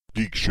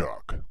Geek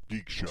Shock.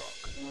 Geek Shock.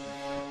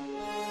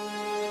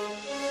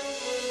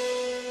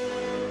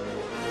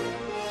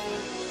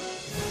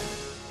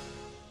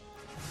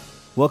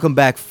 Welcome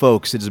back,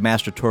 folks. It is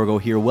Master Torgo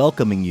here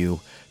welcoming you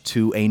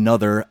to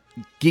another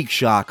Geek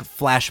Shock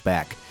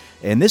flashback.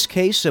 In this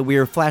case, we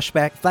are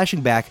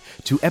flashing back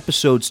to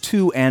episodes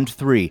 2 and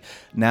 3.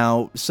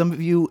 Now, some of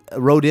you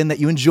wrote in that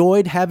you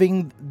enjoyed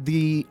having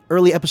the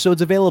early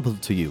episodes available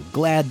to you.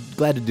 Glad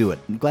to do it.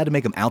 I'm glad to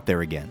make them out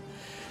there again.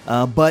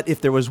 But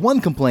if there was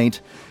one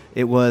complaint,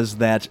 it was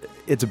that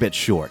it's a bit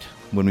short.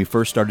 When we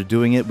first started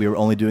doing it, we were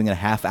only doing it a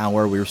half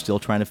hour. We were still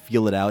trying to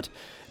feel it out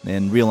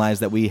and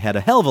realized that we had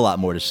a hell of a lot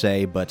more to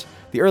say, but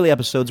the early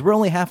episodes were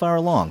only half hour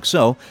long.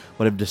 So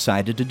what I've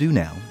decided to do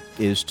now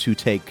is to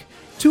take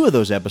 2 of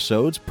those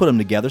episodes, put them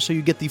together so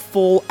you get the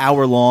full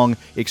hour-long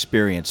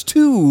experience.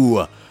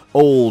 2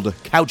 old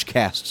couch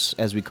casts,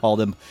 as we call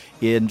them,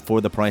 in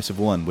for the price of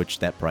 1, which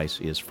that price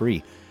is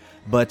free.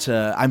 But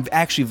I'm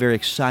actually very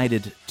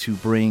excited to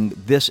bring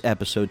this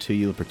episode to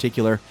you in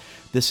particular.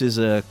 This is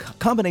a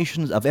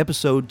combination of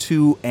episode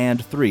 2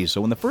 and 3. So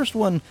when the first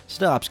one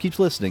stops, keep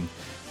listening,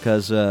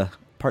 because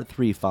part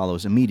 3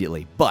 follows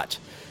immediately. But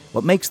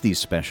what makes these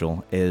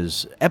special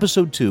is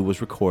episode 2 was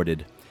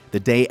recorded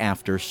the day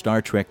after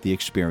Star Trek The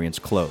Experience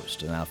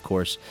closed. Now, of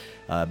course,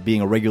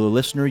 being a regular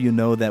listener, you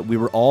know that we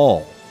were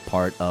all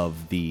part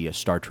of the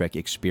Star Trek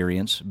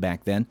experience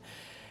back then.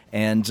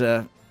 And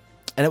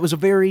it was a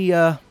very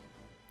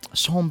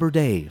somber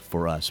day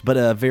for us, but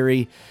a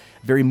very,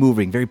 very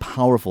moving, very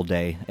powerful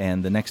day.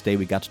 And the next day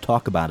we got to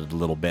talk about it a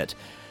little bit.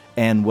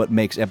 And what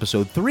makes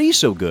episode 3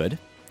 so good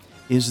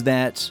is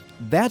that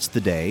that's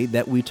the day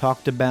that we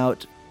talked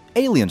about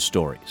alien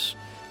stories.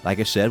 Like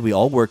I said, we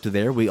all worked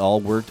there, we all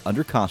worked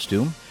under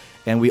costume,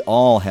 and we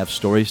all have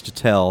stories to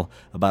tell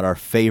about our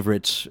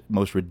favorite,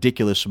 most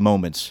ridiculous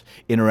moments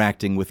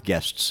interacting with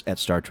guests at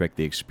Star Trek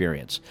The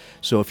Experience.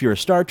 So if you're a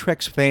Star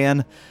Trek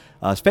fan,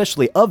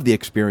 especially of The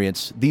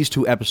Experience, these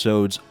 2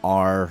 episodes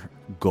are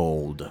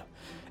gold.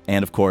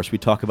 And, of course, we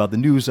talk about the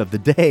news of the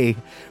day,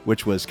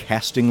 which was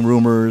casting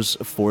rumors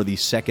for the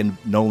second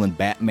Nolan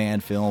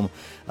Batman film,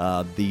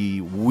 the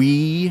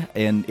Wii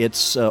and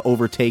its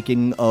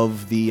overtaking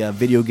of the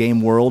video game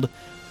world.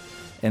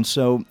 And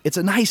so it's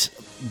a nice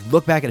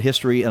look back at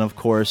history, and, of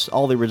course,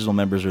 all the original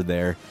members are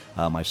there.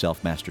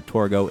 Myself, Master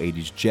Torgo,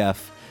 80s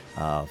Jeff,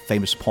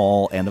 Famous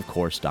Paul, and, of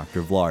course,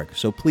 Dr. Vlarg.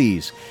 So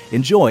please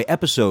enjoy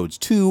episodes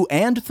 2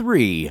 and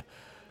 3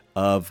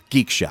 of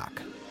Geek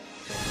Shock.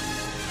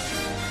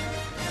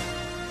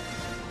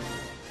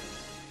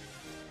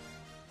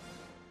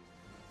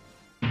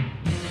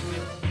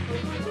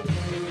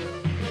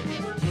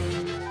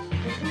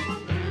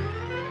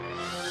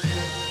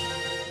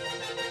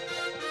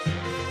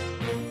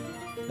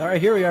 All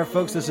right, here we are,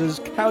 folks. This is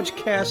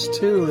Couchcast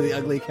 2, the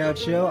Ugly Couch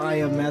Show. I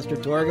am Master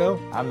Torgo.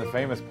 I'm the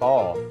Famous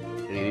Paul.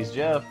 80s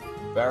Jeff.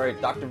 Barry,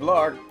 Dr.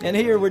 Vlarg. And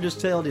here we're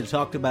just telling you to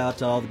talk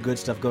about all the good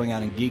stuff going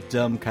on in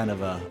geekdom, kind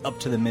of up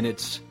to the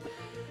minutes.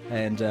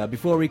 And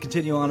before we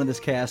continue on in this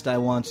cast, I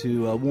want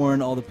to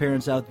warn all the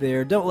parents out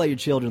there, don't let your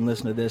children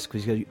listen to this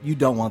because you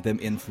don't want them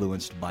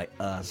influenced by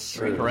us.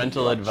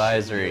 Parental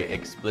advisory,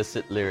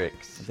 explicit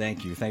lyrics.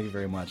 Thank you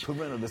very much.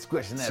 Parental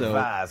discretion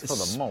advised for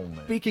the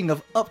moment. Speaking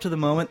of up to the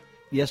moment,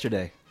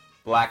 yesterday,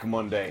 Black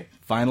Monday.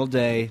 final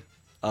day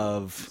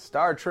of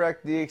Star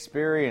Trek The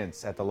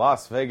Experience at the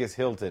Las Vegas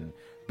Hilton.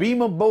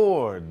 Beam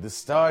aboard the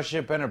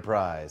Starship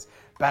Enterprise.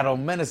 Battle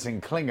menacing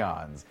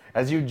Klingons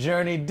as you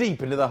journey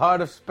deep into the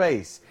heart of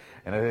space.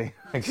 An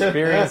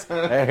experience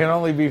that can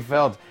only be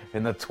felt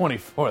in the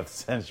 24th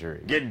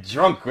century. Get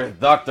drunk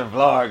with Dr.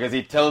 Vlarg as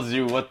he tells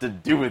you what to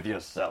do with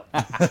yourself.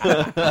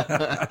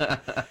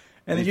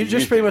 And you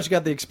just pretty much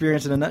got the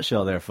experience in a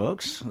nutshell there,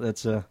 folks.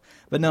 That's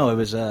but no, it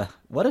was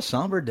what a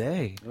somber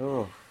day.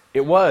 Oh.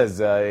 It was.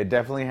 It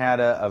definitely had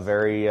a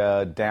very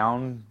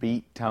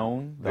downbeat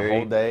tone the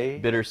whole day.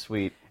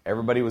 Bittersweet.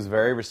 Everybody was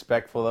very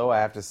respectful, though. I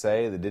have to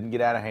say, it didn't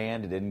get out of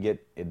hand. It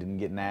didn't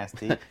get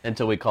nasty.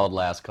 Until we called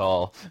last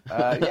call.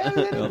 Then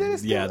it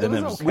was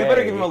We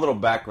better give them a little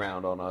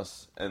background on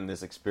us and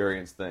this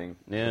experience thing.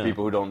 Yeah. For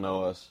people who don't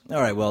know us.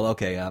 All right, well,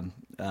 okay.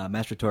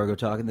 Master Torgo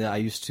talking.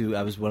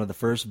 I was one of the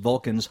first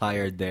Vulcans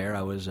hired there.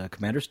 I was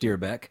Commander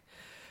Steerbeck,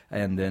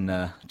 and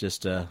then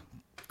just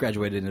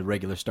graduated into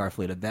regular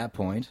Starfleet at that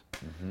point.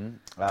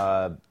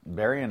 Mm-hmm.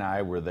 Barry and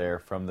I were there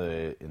from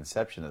the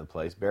inception of the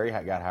place. Barry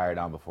got hired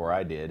on before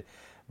I did,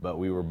 but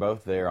we were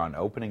both there on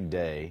opening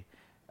day,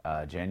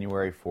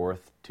 January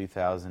 4th,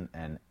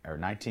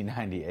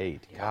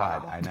 1998.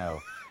 God, I know.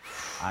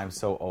 I'm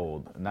so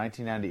old.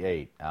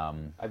 1998.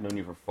 I've known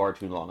you for far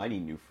too long. I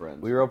need new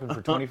friends. We were open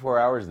for 24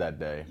 hours that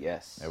day.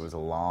 Yes. It was a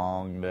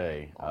long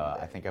day.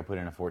 I think I put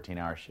in a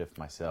 14-hour shift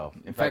myself.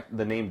 In fact,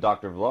 the name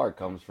Dr. Vlarg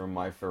comes from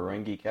my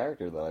Ferengi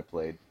character that I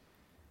played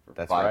for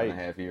That's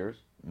 5.5 years.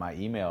 My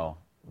email,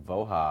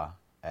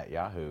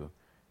 voha@yahoo,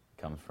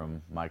 comes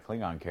from my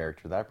Klingon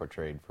character that I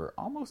portrayed for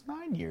almost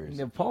 9 years.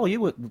 Yeah, Paul, you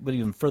went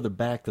even further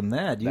back than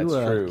that. That's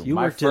true. You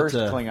My worked first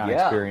at, Klingon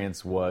yeah.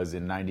 experience was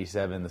in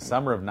 '97, the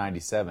summer of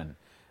 '97.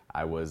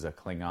 I was a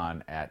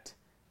Klingon at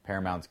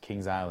Paramount's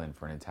Kings Island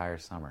for an entire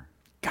summer.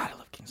 God, I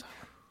love Kings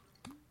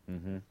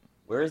Island.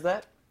 Where is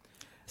that?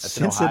 That's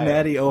in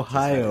Cincinnati,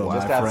 Ohio,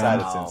 Just my outside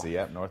friend. of Cincy.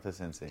 Yep, north of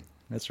Cincy.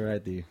 That's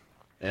right.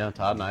 Yeah,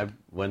 Todd and I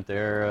went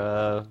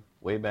there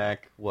way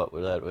back. What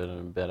was that? Would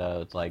have been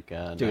it's like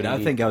Dude, 90,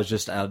 I think I was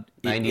just out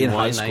in 91,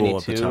 high school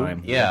 92. at the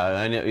time. Yeah,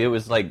 I know, it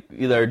was like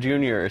either our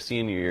junior or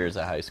senior years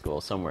of high school,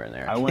 somewhere in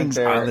there. I went Kings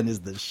there. Island is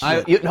the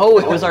shit. No,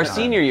 it was our time.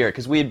 senior year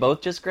because we had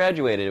both just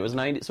graduated. It was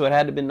 90, so it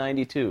had to have been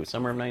 92,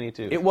 summer of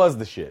 92. It was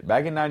the shit.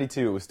 Back in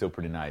 '92, it was still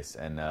pretty nice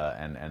and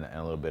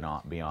a little bit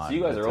beyond. So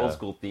you guys but, are old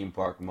school theme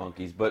park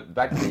monkeys, but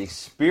back to the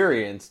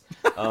experience.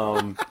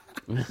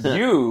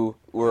 You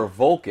were a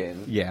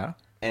Vulcan, Yeah.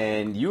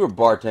 and you were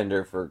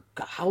bartender for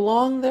how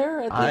long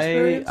there at the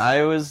experience?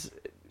 I was,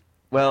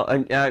 well,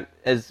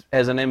 as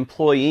an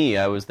employee,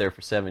 I was there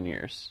for 7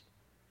 years,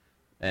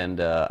 and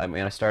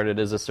I started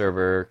as a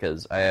server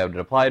because I had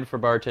applied for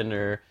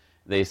bartender.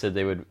 They said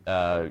they would,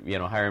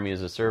 hire me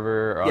as a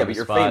server. Or Yeah, on but the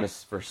you're spot.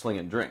 famous for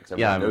slinging drinks.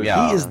 Everyone knows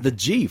yeah. you. He is the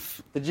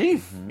Jeef. The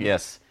Chief.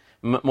 Yes,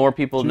 more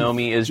people know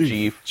me as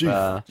Jeef.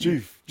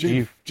 Jeef.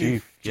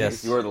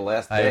 Yes, You were the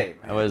last day.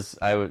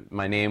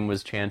 My name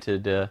was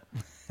chanted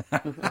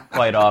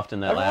quite often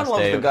that Everyone last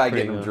loves day. the guy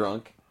Pretty getting much.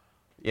 drunk.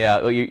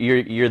 Yeah, well,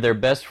 you're their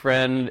best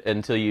friend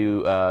until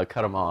you cut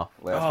them off.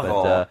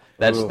 Last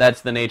But call.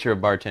 that's the nature of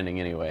bartending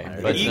anyway.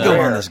 But ego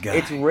on this guy.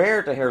 It's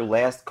rare to hear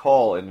last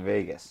call in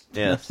Vegas.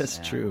 yes, That's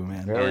true,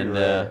 man. Very and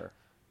rare.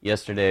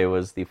 yesterday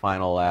was the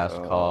final last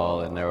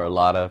call, and there were a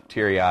lot of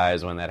teary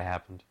eyes when that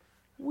happened,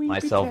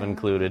 myself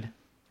included.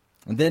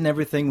 And then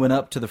everything went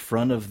up to the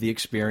front of the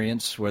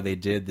experience where they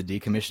did the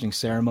decommissioning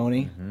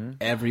ceremony.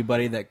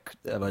 Everybody that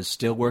was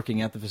still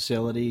working at the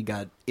facility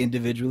got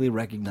individually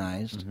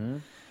recognized.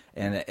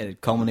 And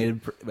it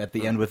culminated at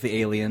the end with the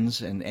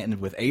aliens and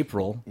ended with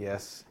April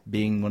Yes.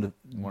 being one of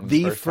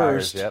the the first,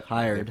 first hires, yep.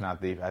 hired. If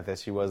not the, I think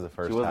she was the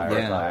first She was the hired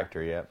first hire.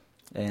 actor. Yep.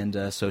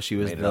 And so she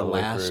was Made it the all the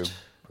way last through.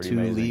 Pretty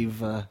to amazing. leave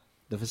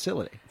the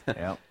facility.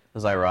 Yep. It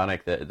was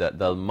ironic that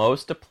the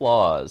most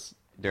applause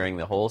during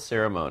the whole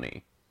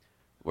ceremony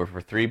were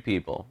for three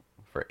people.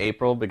 For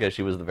April, because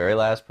she was the very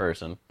last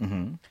person.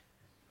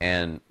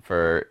 And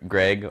for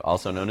Greg,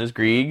 also known as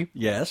Grieg,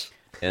 Yes.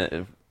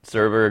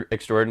 server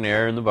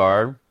extraordinaire in the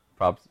bar.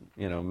 Props,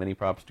 many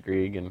props to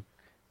Grieg, and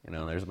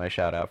there's my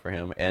shout out for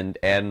him.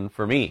 And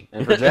for me.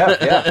 And for Jeff,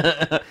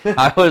 yeah.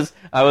 I was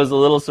a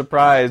little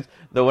surprised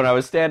that when I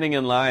was standing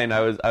in line, I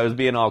was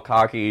being all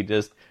cocky,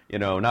 just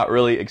not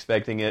really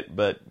expecting it,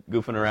 but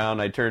goofing around.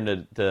 I turned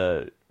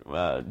to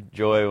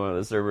Joy, one of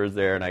the servers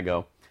there, and I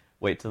go,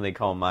 "Wait till they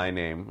call my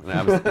name."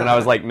 And I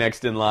was like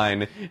next in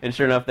line, and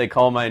sure enough, they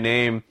called my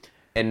name,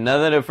 and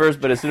nothing at first,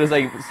 but as soon as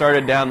I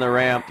started down the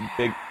ramp,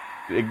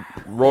 big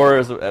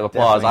roars of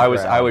applause.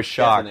 Deafening I was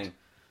shocked. Deafening.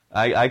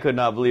 I could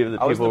not believe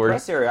that I was in people the were.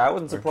 press area. I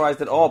wasn't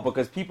surprised at all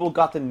because people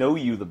got to know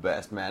you the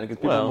best, man. Because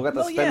people Well, got to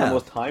well, spend yeah. the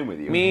most time with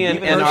you. Me and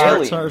Even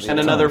our Shirley. and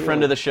another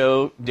friend of the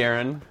show,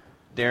 Darren.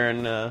 Oh,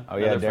 yeah,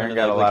 another Darren friend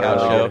got a of the lot of Couch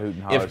really Show. good hoot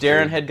and holler, If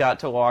Darren too. had got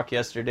to walk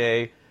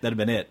yesterday, That'd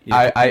have been it.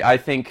 I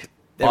think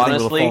Everything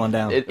would've honestly, fallen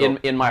down.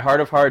 in my heart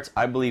of hearts,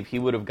 I believe he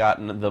would have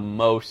gotten the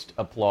most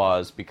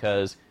applause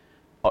because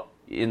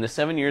in the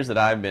 7 years that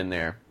I've been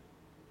there,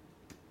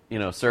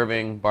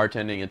 serving,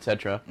 bartending,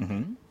 etc.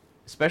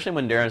 Especially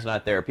when Darren's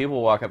not there,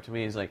 people walk up to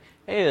me. He's like,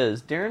 "Hey,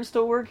 does Darren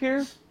still work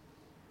here?"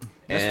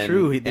 That's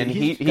true. He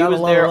He got a was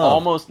lot of there love.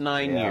 almost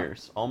 9 Yeah.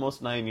 years.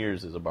 Almost 9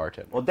 years as a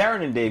bartender. Well,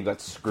 Darren and Dave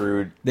got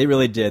screwed. They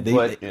really did.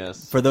 But-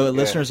 Yes. For the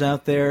listeners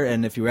out there,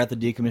 and if you were at the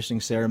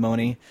decommissioning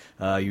ceremony,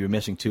 you were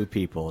missing two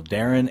people,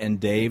 Darren and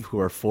Dave, who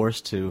are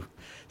forced to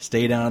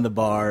stay down in the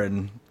bar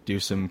and do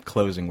some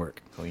closing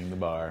work. Clean the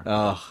bar.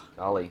 Oh,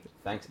 Golly,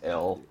 thanks,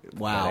 Elle.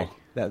 wow.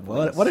 That, I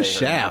won't what a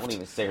say her- I shaft. won't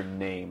even say her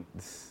name.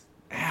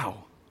 Ow.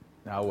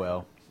 Oh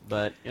well.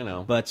 But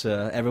But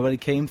everybody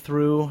came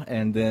through,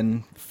 and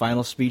then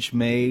final speech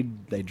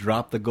made. They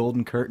dropped the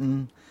golden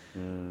curtain.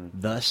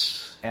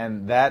 Thus,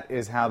 And that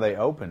is how they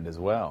opened as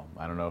well.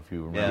 I don't know if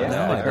you remember. yeah, No,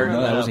 that. I heard that.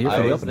 I wasn't here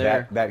for the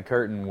opening. That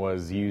curtain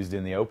was used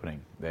in the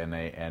opening. Then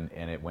and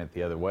it went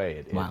the other way.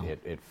 It, Wow.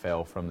 it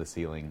fell from the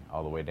ceiling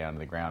all the way down to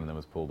the ground and then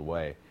was pulled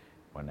away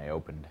when they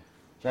opened.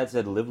 Chad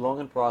said, "Live long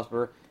and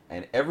prosper,"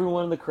 and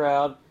everyone in the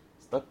crowd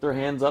stuck their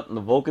hands up in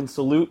the Vulcan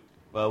salute.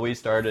 well,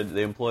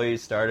 the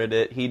employees started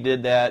it. He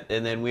did that,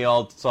 and then we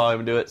all saw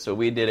him do it, so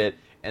we did it,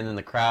 and then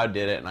the crowd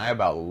did it, and I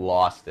about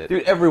lost it.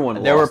 Dude,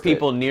 everyone There were lost it.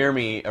 people near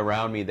me,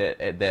 around me,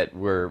 that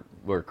were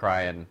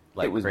crying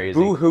like It was crazy.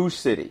 Boo-hoo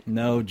City,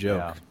 no joke.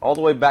 Yeah. all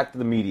the way back to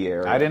the media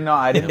area. I didn't know.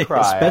 I didn't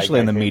cry. Especially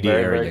in the I came media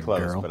very, area, very close,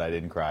 girl. but I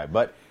didn't cry.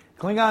 But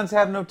Klingons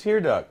have no tear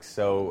ducts,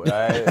 so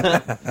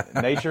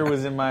nature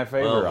was in my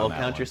favor. Well, on that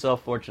count one.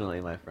 yourself, fortunately,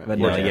 my friend. But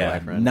Fortunately, yeah, my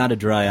friend. not a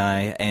dry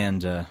eye,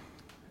 and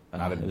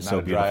Not a, it was not so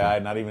a beautiful. dry eye,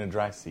 not even a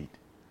dry seat.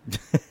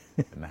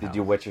 in the Did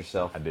you house. wet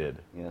yourself? I did.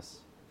 Yes.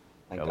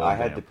 Like, A little I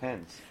had damp.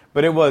 Depends.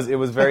 But it was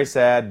very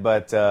sad.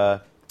 But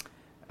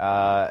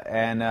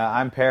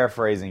I'm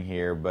paraphrasing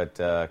here, but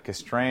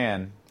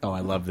Castran Oh,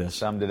 I love this.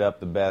 summed it up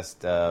the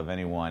best of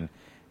anyone.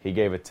 He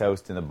gave a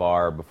toast in the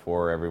bar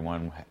before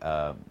everyone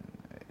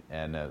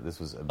and this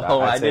was about.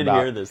 Oh, I'd I say did about,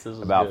 hear this. This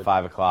was about good.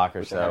 5 o'clock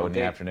or so in the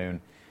okay.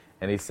 afternoon,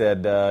 and he said,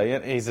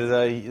 he says,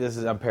 this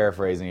is I'm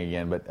paraphrasing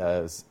again, but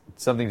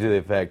something to the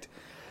effect.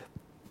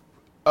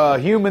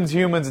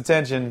 Humans,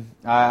 attention!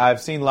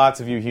 I've seen lots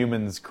of you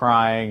humans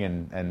crying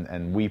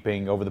and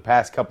weeping over the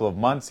past couple of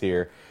months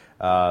here,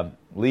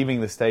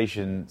 leaving the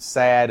station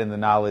sad in the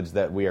knowledge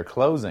that we are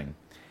closing.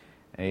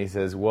 And he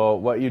says, well,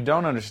 what you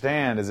don't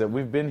understand is that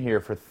we've been here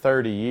for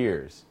 30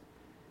 years.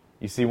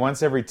 You see,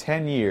 once every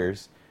 10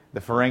 years, the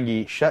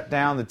Ferengi shut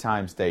down the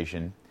time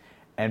station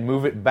and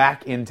move it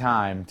back in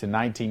time to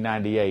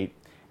 1998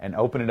 and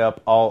open it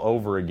up all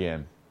over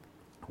again.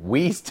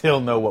 We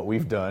still know what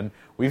we've done.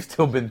 We've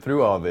still been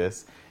through all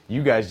this.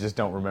 You guys just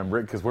don't remember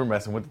it because we're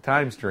messing with the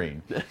time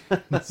stream.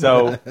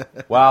 So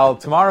while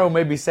tomorrow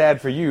may be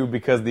sad for you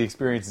because the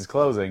experience is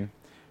closing,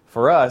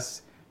 for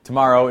us,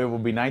 tomorrow it will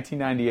be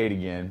 1998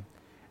 again,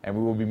 and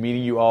we will be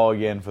meeting you all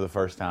again for the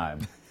first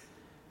time.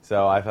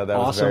 So I thought that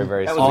was Awesome. very,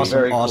 very That sweet. was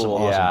very awesome, cool.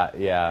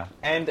 awesome. Yeah.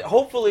 And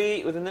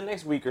hopefully, within the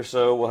next week or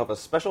so, we'll have a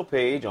special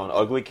page on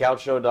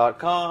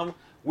uglycouchshow.com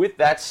with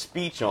that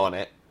speech on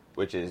it,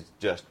 which is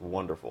just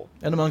wonderful.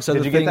 And amongst other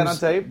Did you things, get that on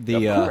tape?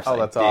 the Oh,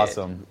 that's I did.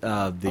 awesome.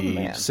 the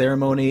man.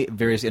 ceremony,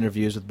 various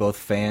interviews with both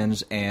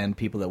fans and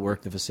people that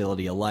work the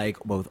facility alike,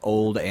 both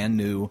old and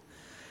new.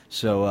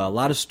 So a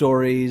lot of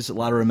stories, a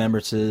lot of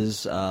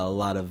remembrances, a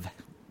lot of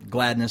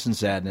gladness and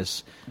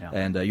sadness, Yeah.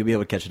 and you'll be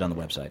able to catch it on the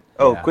website.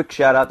 Oh, Yeah. quick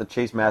shout out to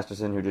Chase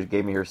Masterson, who just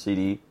gave me her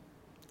CD.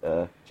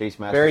 Chase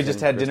Masterson. Barry just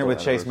had dinner Crystal with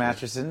Chase Anniversary.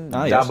 Masterson,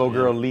 Ah, yes. Dabo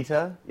girl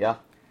Lita. Yeah.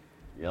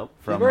 Yep.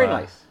 From, She's very uh,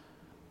 nice.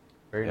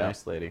 Very Yeah.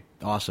 nice lady.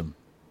 Awesome.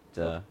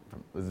 It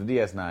was the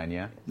DS9,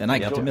 yeah? And I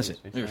got Yep. to miss it.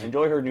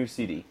 Enjoy her new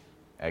CD.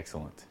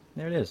 Excellent.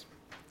 There it is.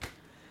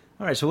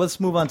 All right, so let's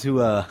move on to...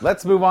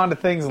 Let's move on to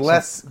things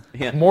less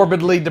Yeah.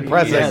 morbidly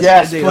depressing.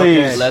 Yes, indeed. please.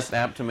 Okay. Less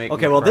apt to make.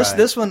 Okay, me well, cry.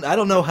 this one, I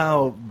don't know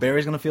how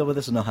Barry's going to feel with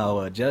this. I don't know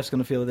how Jeff's going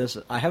to feel with this.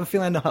 I have a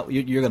feeling I know how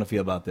you're going to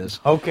feel about this.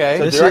 Okay.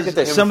 So This direct it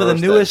to is him some of the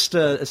first,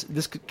 then. newest.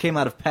 This came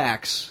out of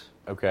PAX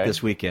Okay.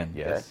 this weekend.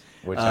 Yes.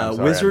 Which I'm sorry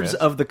I Wizards missed.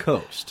 of the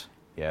Coast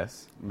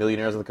Yes.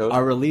 Millionaires of the Coast.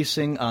 are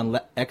releasing on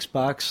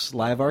Xbox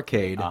Live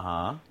Arcade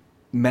Uh-huh.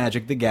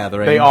 Magic the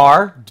Gathering. They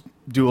are,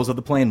 Duels of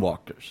the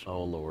Planewalkers.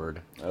 Oh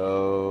Lord.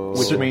 Oh.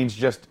 which means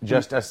just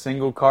a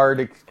single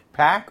card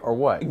pack, or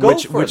what? Go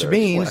Which further.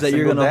 means A that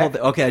you're single going to hold...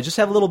 deck? Okay, I just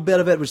have a little bit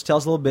of it, which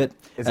tells a little bit.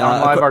 It's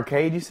on Live co-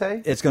 Arcade, you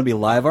say? It's going to be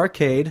Live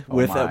Arcade Oh,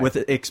 with my. with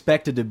it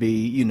expected to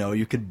be,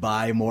 you could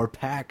buy more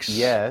packs.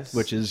 Yes.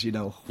 Which is,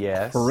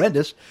 Yes.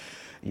 horrendous.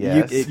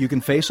 Yes. You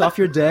can face off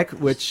your deck,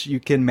 which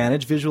you can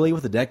manage visually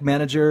with a deck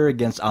manager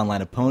against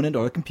online opponent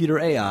or computer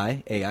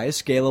AI. AI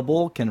is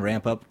scalable, can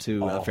ramp up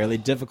to a fairly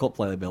difficult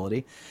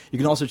playability. You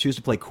can also choose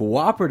to play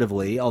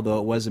cooperatively, although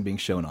it wasn't being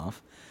shown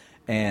off.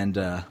 And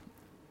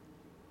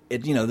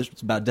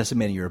it's about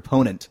decimating your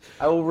opponent.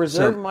 I will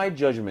reserve So- my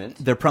judgment.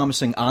 They're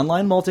promising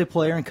online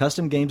multiplayer and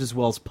custom games as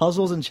well as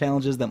puzzles and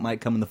challenges that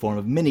might come in the form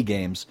of mini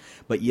games.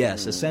 But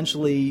yes,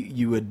 essentially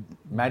you would...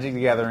 Magic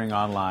the Gathering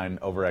online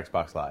over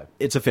Xbox Live.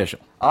 It's official.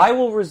 I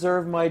will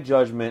reserve my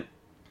judgment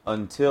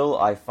until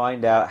I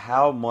find out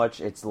how much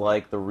it's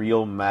like the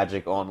real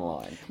Magic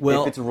Online.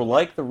 Well- if it's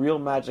like the real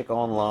Magic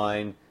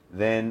Online,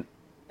 then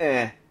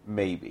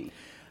maybe.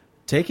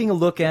 Taking a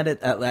look at it,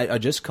 I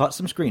just caught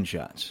some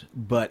screenshots,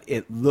 but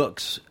it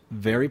looks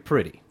very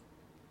pretty.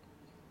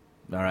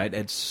 All right,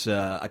 it's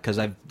because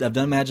I've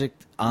done Magic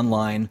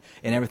Online,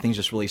 and everything's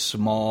just really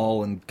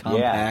small and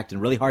compact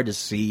and really hard to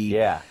see.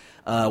 Yeah.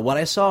 What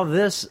I saw of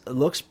this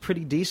looks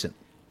pretty decent,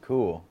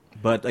 Cool.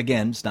 but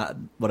again, it's not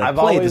what I I've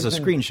played. always Is a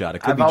been- screenshot. It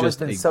could I've be always just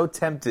been so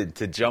tempted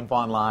to jump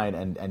online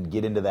and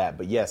get into that,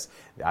 but yes,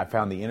 I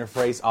found the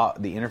interface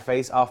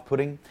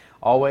off-putting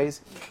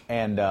always,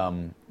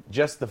 and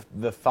just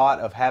the thought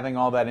of having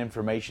all that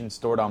information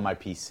stored on my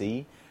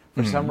PC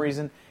for some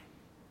reason.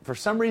 For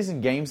some reason,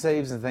 game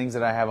saves and things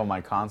that I have on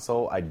my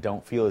console, I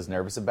don't feel as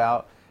nervous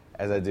about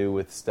as I do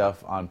with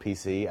stuff on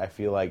PC. I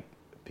feel like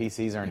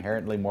PCs are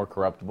inherently more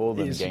corruptible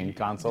than game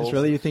consoles. It's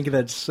really you think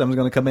that someone's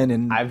going to come in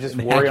and I just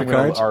and worry hack I'm your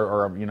gonna, cards?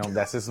 or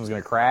that system's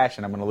going to crash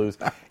and I'm going to lose,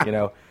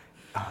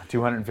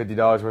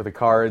 $250 worth of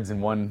cards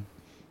in one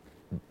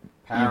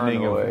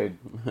evening of. Paranoid.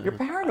 You're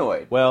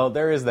paranoid. Well,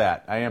 there is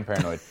that. I am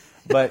paranoid,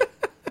 but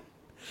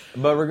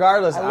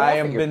regardless, I laugh I at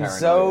have your been paranoia.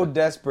 so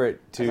desperate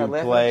As I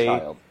laugh at a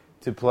child.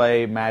 to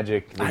play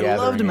Magic the I Gathering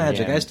loved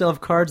Magic. again. I still have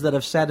cards that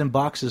have sat in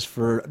boxes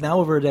for now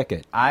over a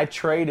decade. I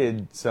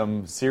traded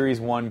some Series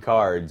 1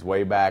 cards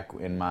way back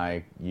in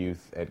my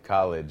youth at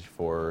college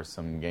for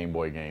some Game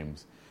Boy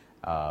games,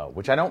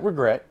 which I don't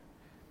regret,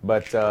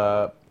 but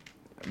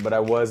I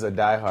was a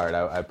diehard.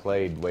 I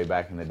played way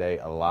back in the day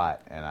a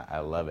lot, and I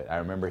love it. I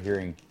remember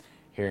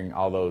hearing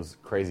all those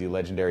crazy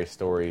legendary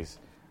stories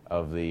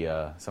of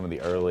the some of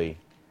the early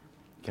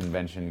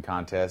convention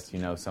contests.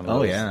 Some of Oh,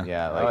 those,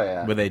 yeah. like, Oh,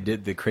 yeah. Where they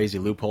did the crazy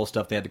loophole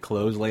stuff they had to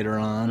close later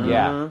on.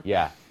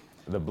 Yeah,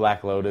 the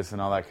Black Lotus and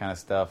all that kind of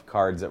stuff,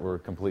 cards that were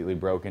completely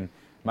broken.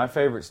 My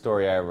favorite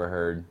story I ever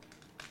heard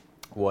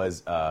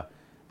was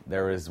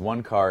there was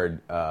one card,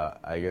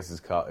 I guess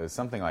it was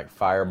something like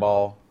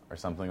Fireball, or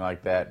something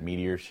like that,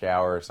 meteor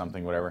shower or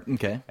something, whatever.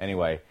 Okay.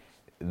 Anyway,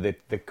 the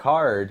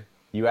card,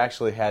 you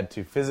actually had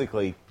to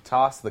physically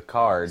toss the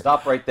card.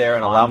 Stop right there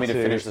and allow me to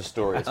Onto- finish the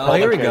story. It's Oh, called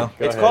here the- we go.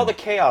 It's ahead. called the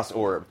Chaos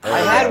Orb. I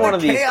had the one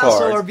of these Chaos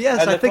cards. Orb,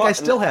 yes, and I the think I thought-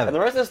 still have it. And the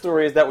rest of the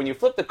story is that when you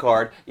flip the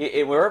card,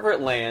 wherever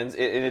it lands,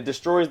 it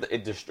destroys.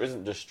 It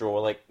doesn't destroy.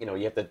 Like, you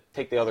have to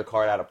take the other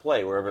card out of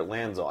play wherever it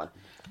lands on.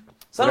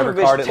 Son of a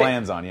Whatever bitch card it ta-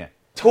 lands on, yeah.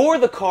 Tore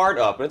the card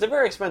up, and it's a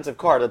very expensive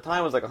card. At the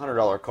time, it was like a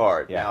 $100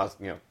 card. Yeah. Now, it's,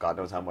 God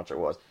knows how much it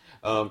was.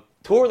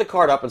 Tore the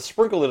card up and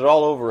sprinkled it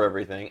all over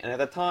everything. And at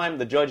the time,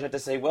 the judge had to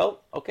say, "Well,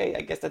 okay,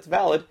 I guess that's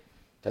valid."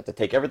 Had to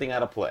take everything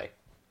out of play.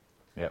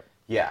 Yep.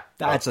 Yeah,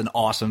 That's an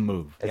awesome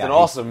move. it's Yeah, an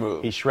awesome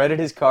move. He shredded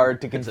his card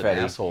to It's an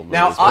confetti. asshole move.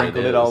 Now, is what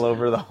Sprinkled it is. all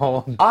over the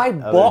whole. I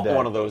other bought day.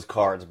 one of those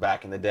cards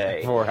back in the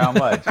day. For how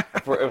much?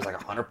 It was like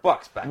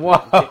 $100 back.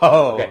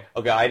 Whoa.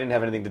 Okay. I didn't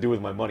have anything to do with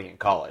my money in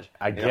college.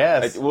 I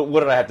guess. What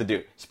did I have to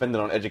do? Spend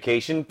it on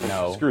education?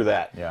 No. Screw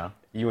that. Yeah.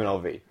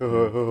 UNLV.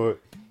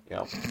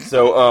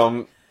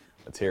 So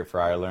Let's hear it for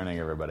our learning,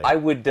 everybody. I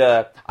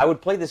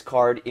would play this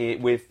card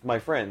with my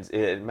friends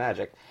in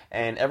Magic,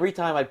 and every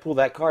time I'd pull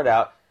that card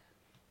out,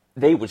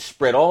 they would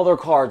spread all their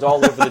cards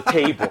all over the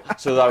table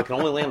so that I can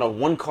only land on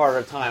one card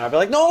at a time. I'd be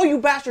like, "No, you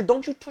bastard!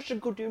 Don't you touch the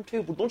goddamn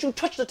table! Don't you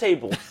touch the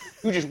table!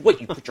 You just wait.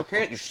 You put your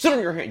hand. You sit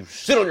on your hand. You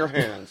sit on your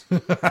hands.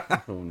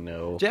 Oh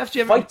no. Jeff, did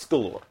you ever Fights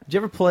galore."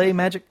 play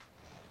Magic?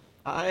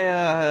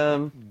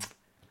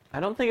 I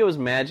don't think it was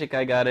Magic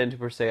I got into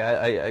per se.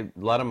 A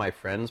lot of my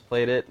friends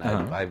played it.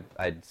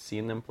 I'd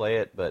seen them play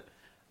it, but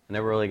I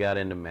never really got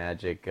into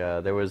Magic.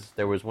 There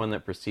was one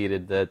that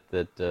preceded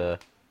that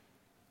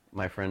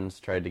my friends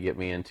tried to get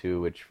me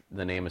into, which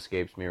the name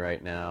escapes me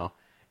right now.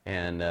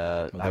 And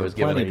I was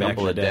given a plenty back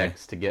couple in of the day.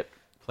 decks to get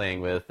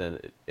playing with,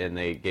 and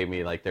they gave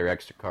me like their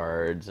extra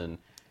cards and.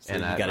 So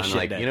And you got a I'm shit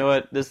like, deck. you know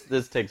what?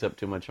 This takes up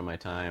too much of my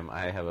time.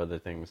 I have other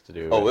things to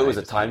do. Oh, and it I was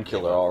a just time gave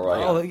killer, up. all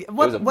right. Oh, It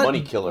was a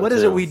money killer. What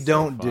is too. it we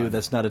don't do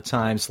that's not a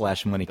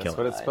time/money That's killer?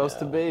 what it's supposed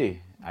to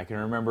be. I can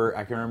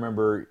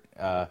remember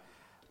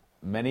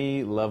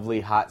many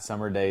lovely hot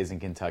summer days in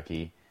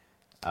Kentucky.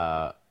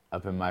 Up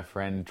in my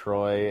friend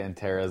Troy and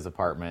Tara's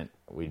apartment,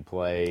 we'd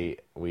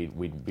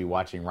be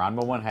watching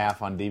Ranma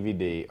 1/2 on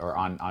DVD or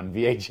on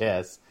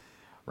VHS.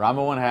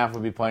 Ranma 1/2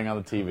 would be playing on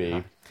the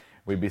TV.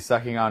 We'd be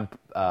sucking on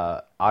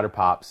Otter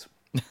Pops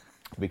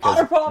because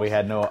Otter Pops! we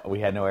had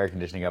no air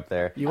conditioning up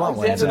there. You want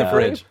one? And, It's in the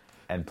fridge.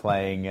 And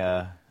playing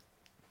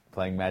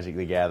Magic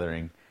the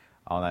Gathering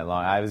all night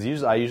long. I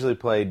usually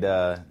played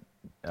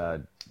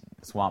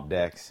Swamp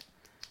Decks.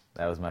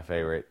 That was my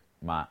favorite.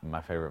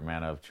 My favorite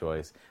mana of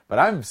choice. But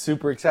I'm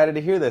super excited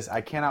to hear this.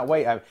 I cannot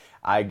wait.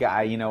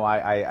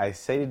 I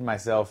sated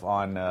myself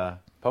on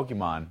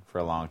Pokemon for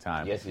a long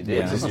time. Yes, you Yeah.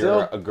 did. Which is You're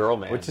still- a girl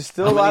man. Which is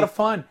still a lot of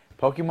fun.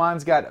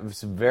 Pokemon's got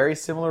a very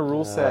similar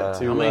rule set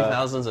to. How many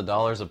thousands of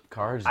dollars of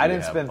cards? I do you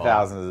didn't have, spend Paul?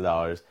 thousands of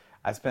dollars.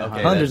 I spent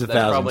Okay, Hundreds of that's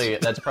thousands.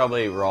 That's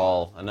probably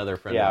Rawl, another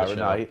friend Yeah, of the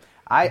show. no,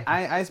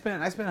 I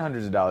spent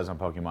hundreds of dollars on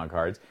Pokemon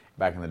cards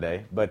back in the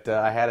day, but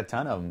I had a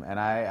ton of them, and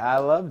I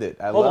loved it.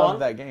 I Hold loved on.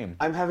 that game.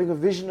 I'm having a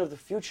vision of the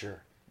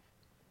future.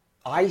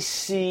 I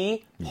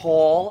see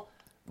Paul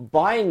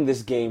buying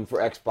this game for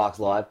Xbox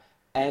Live,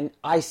 and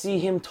I see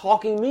him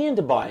talking me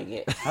into buying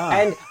it.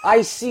 And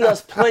I see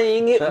us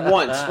playing it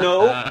once,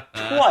 no,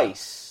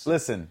 twice.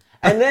 Listen,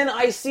 And then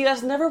I see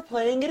us never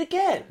playing it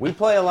again. we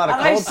play a lot of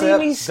And I Cold see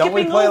me Step. Don't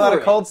we skipping play a lot over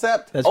of it. Cold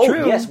Step? That's Oh,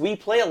 true. yes, we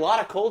play a lot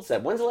of Cold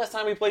Step. When's the last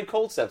time we played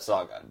Cold Step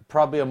Saga?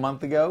 Probably a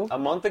month ago. A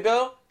month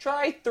ago?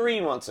 Try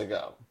 3 months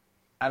ago.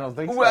 I don't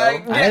think so.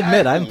 Right. I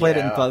admit, I haven't played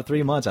it in Yeah. about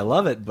 3 months. I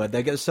love it, but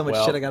they got so much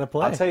Well, shit I got to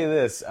play. I'll tell you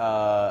this.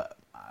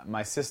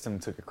 My system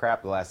took a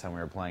crap the last time we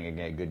were playing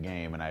a good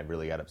game, and I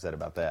really got upset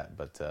about that.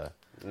 But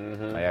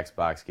my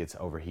Xbox gets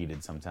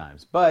overheated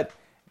sometimes. But,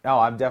 no,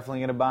 I'm definitely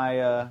going to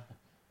buy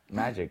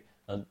Magic.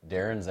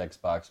 Darren's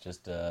Xbox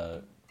just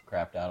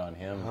crapped out on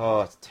him.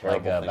 Oh, it's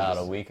terrible. Like about a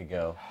things. week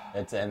ago.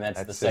 That's the and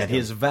second.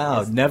 he's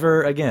vowed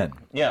never again.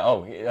 Yeah.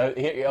 Oh.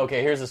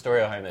 Okay. Here's the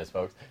story behind this,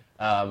 folks.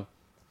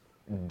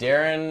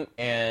 Darren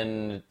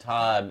and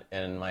Todd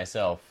and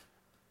myself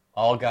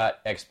all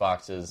got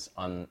Xboxes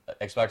on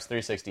Xbox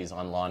 360s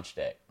on launch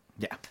day.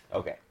 Yeah.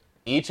 Okay.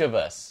 Each of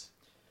us.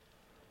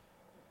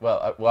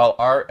 Well,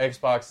 our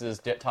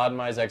Xboxes, Todd and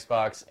my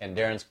Xbox and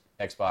Darren's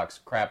Xbox,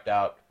 crapped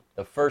out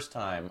the first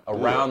time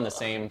around the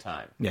same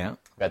time. Yeah.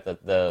 Got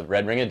the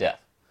Red Ring of Death.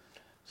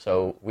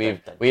 So we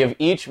have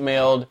each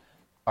mailed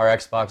our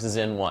Xboxes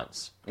in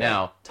once.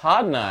 Now,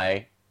 Todd and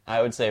I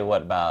would say,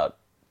 about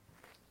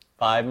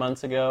 5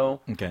 months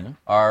ago, Okay.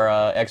 our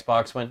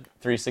Xbox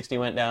 360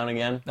 went down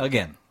again.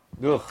 Again.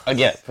 Ugh.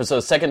 Again. So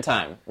second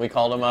time. We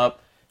called them up.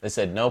 They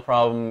said, no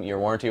problem. Your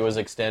warranty was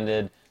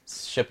extended.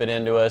 Ship it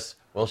into us.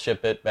 We'll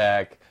ship it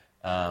back.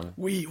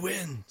 We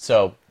win.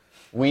 So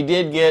we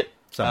did get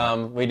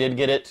Somehow.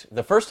 it.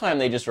 The first time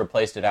they just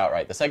replaced it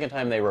outright. The second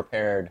time they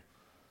repaired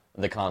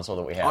the console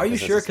that we had. Are you 'cause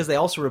sure? it's- Because they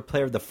also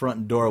repaired the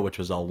front door, which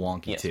was all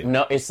wonky too.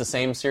 No, it's the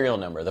same serial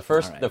number. The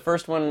first All right. the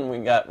first one we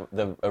got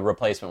a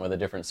replacement with a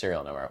different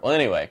serial number. Well,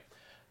 anyway,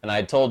 And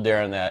I told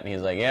Darren that, and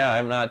he's like, "Yeah,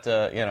 I'm not,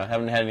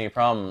 haven't had any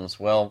problems."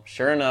 Well,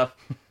 sure enough,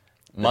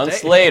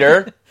 months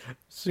later,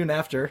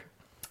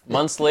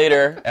 Months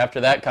later,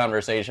 after that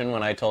conversation,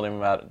 when I told him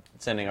about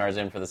sending ours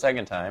in for the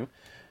second time,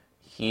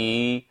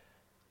 he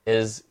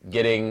is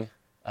getting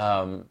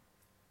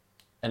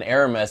an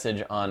error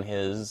message on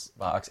his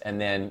box, and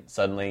then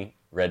suddenly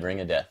red ring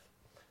of death.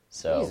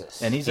 So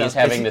Jesus. And he's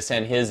having to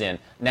send his in.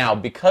 Now,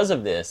 because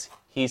of this,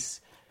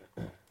 he's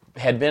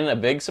had been a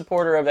big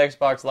supporter of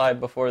Xbox Live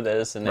before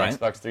this and Right.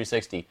 Xbox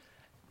 360.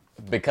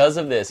 Because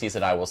of this, he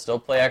said, I will still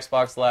play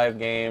Xbox Live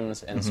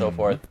games and so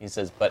forth. He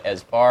says, but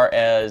as far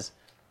as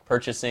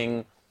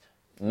purchasing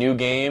new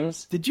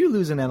games, Did you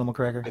lose an animal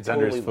cracker? It's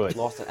under his Totally foot.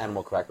 lost an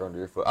animal cracker under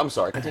your foot. I'm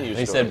sorry, continue your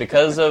he story. said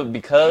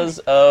because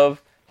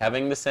of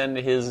having to send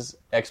his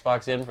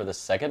Xbox in for the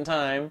second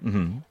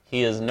time,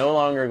 he is no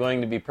longer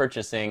going to be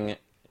purchasing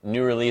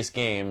new release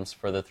games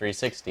for the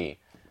 360.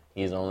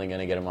 He's only going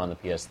to get them on the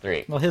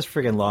PS3. Well, his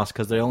friggin' loss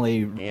because they only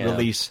Yeah.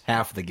 release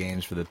half the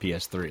games for the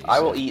PS3. I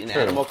so- will eat an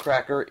animal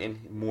cracker in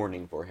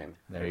mourning for him.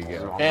 There you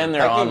go. And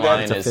their I think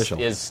online that's official.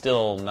 is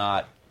still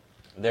not.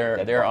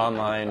 Their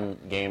online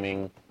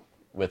gaming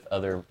with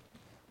other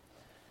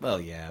Well,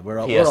 yeah, we're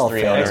all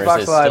PS3 fans. owners Xbox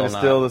is Live still is not-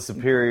 still the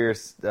superior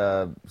service,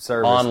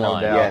 no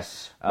Online. doubt.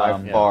 Yes, by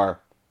Um, far.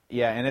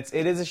 Yeah, and it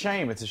is a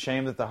shame. It's a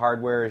shame that the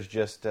hardware is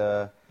just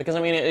because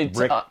I mean it's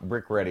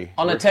brick ready.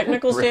 on a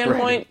technical brick ready.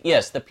 standpoint.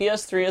 Yes, the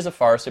PS3 is a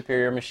far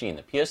superior machine.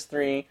 The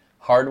PS3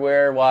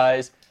 hardware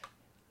wise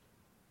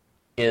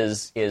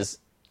is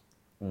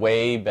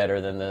way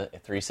better than the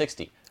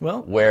 360.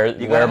 Well, where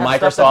gotta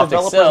have stuff that Microsoft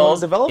developers excels wanna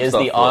develop is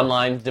stuff the for.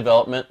 online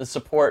development, the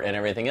support, and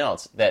everything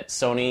else that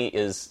Sony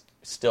is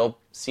still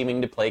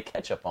seeming to play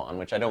catch up on,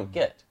 which I don't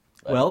get.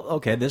 But- Well,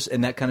 okay,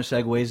 and that kind of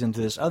segues into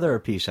this other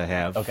piece I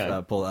have.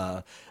 Okay.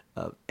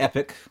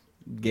 Epic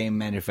game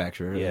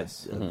manufacturer.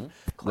 Yes.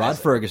 Rod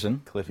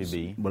Ferguson. Cliffy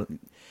B. Well,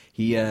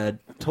 he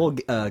told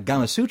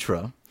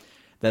Gamasutra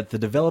that the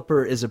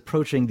developer is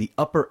approaching the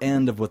upper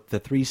end of what the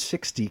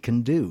 360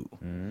 can do.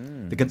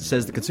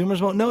 Says the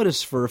consumers won't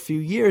notice for a few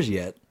years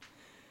yet,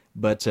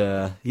 but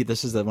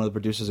this is one of the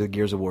producers of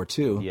Gears of War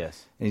 2.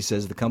 Yes. And he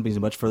says the company's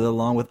much further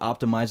along with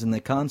optimizing the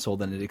console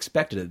than it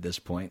expected at this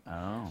point.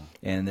 Oh.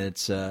 And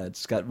it's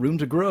got room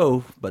to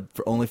grow, but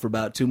only for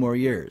about 2 more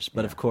years.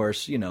 But of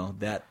course,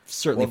 that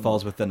certainly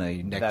falls within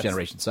a next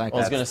generation cycle.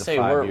 I was going to the say,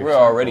 5-year we're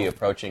cycle. already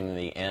approaching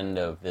the end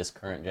of this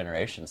current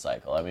generation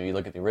cycle. I mean, you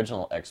look at the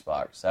original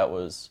Xbox, that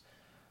was,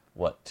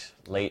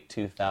 late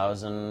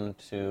 2000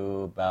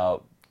 to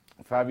about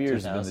 5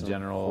 years has been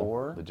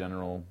 2004? the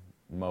general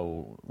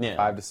mode. Yeah.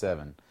 5 to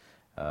 7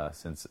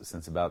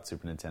 since about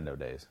Super Nintendo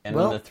days. And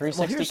Well, the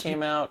 360 here's-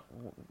 came out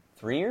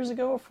 3 years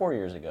ago or 4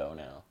 years ago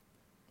now.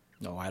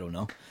 No, I don't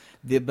know.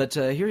 But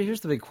here's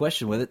the big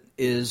question with it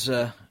is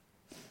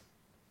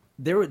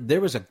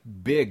there was a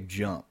big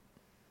jump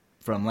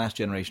from last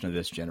generation to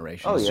this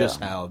generation. Oh, It's yeah.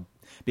 just how,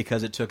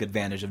 because it took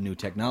advantage of new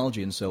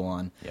technology and so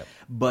on. Yep.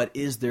 But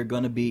is there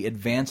going to be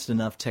advanced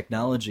enough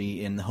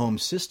technology in the home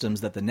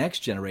systems that the next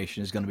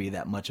generation is going to be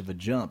that much of a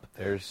jump?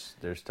 There's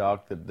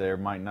talk that there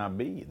might not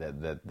be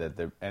that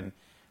there, and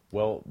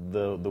well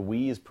the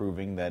Wii is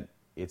proving that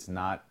it's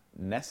not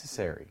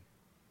necessary.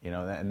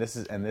 And this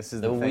is The the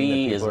thing that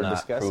Wii people is are not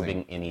discussing.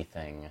 proving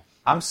anything.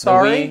 I'm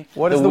sorry.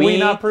 What is the Wii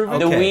not proving?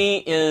 The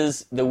Okay.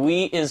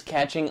 Wii is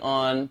catching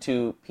on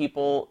to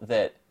people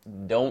that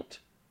don't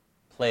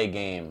play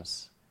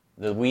games.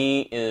 The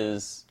Wii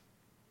is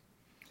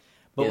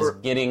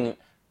getting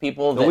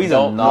people that Wii's a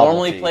don't novelty.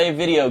 normally play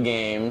video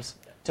games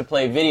to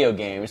play video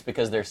games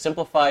because they're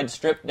simplified,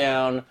 stripped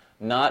down,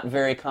 not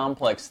very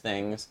complex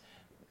things.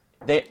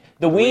 The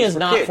Wii Wii's is for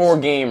not kids. for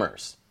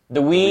gamers.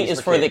 The Wii Wii's is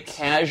for for the kids.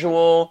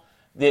 casual,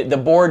 the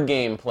board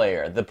game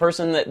player, the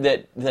person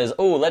that says,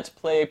 "Oh, let's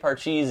play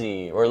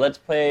Parcheesi" or "Let's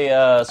play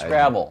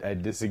Scrabble." I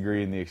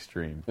disagree in the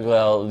extreme.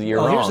 Well, you're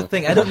Well, wrong. here's the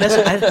thing. I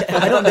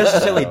don't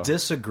necessarily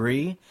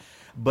disagree,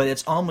 but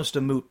it's almost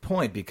a moot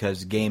point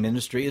because game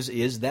industry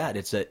is that.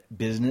 It's a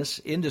business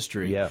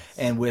industry. Yes.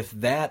 And with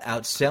that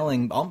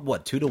outselling,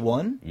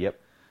 2-1? Yep.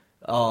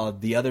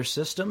 The other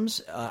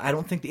systems, I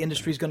don't think the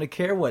industry is going to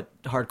care what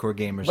hardcore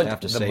gamers But have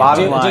to the say.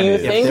 bottom about it. line Do you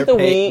is- If think they're the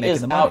making Wii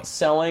is the money.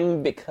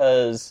 outselling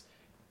because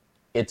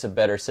it's a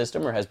better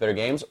system or has better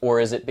games,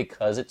 or is it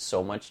because it's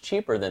so much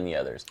cheaper than the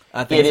others?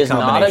 I think It it's is a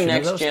not a combination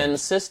of those next-gen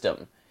things.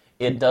 system.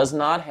 It does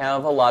not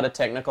have a lot of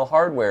technical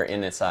hardware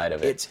in its side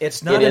of it.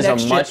 It's not It a is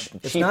next-gen- much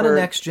it's cheaper not a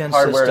next-gen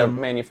hardware system.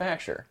 to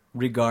manufacture.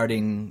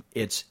 regarding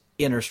its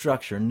inner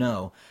structure,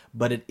 no.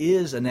 But it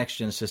is a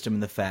next-gen system in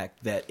the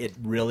fact that it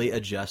really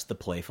adjusts the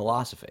play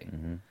philosophy.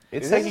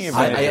 It's Is taking this-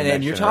 advantage of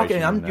And you're next talking,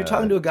 generation, you're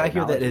talking to a guy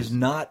here that technologies. has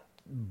not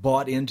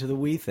bought into the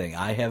Wii thing.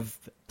 I have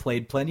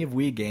played plenty of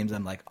Wii games.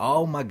 I'm like,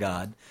 oh my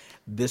god,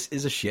 this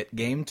is a shit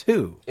game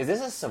too. Is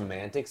this a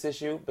semantics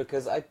issue?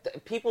 Because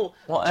people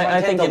Well, tend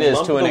I think it is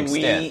lump to an the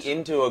extent. Wii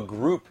into a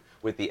group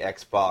with the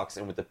Xbox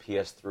and with the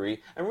PS3,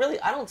 and really,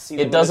 I don't see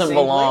them It in the doesn't same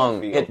belong.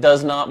 playing field. It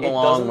does not It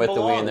belong doesn't with the Wii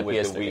belong and the with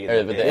PS3 Wii or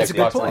and with the the It's a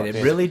good Xbox point. One.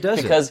 It really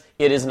doesn't. Because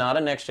it is not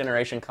a next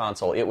generation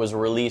console. It was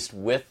released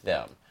with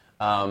them.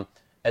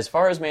 as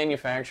far as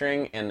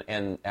manufacturing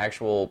and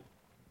actual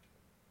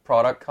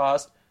product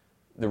cost,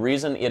 the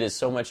reason it is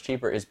so much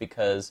cheaper is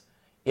because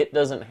it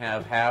doesn't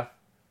have half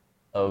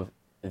of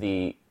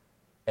the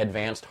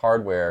advanced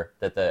hardware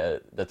that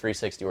the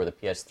 360 or the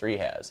PS3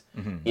 has.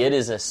 It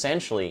is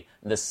essentially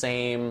the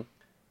same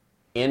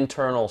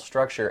internal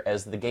structure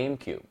as the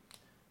GameCube,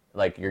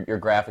 like your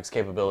graphics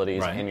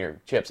capabilities and your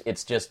chips.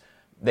 It's just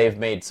they've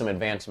made some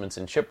advancements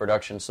in chip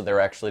production, so they're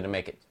actually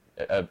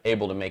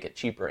able to make it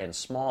cheaper and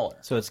smaller.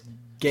 So it's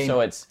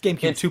GameCube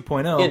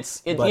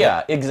 2.0.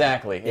 Yeah,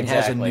 exactly. It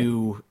has a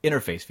new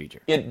interface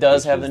feature. It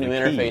does have the new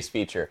interface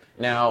feature.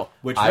 Now,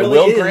 Which I really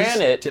will is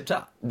grant it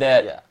tip-top.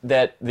 that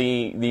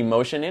the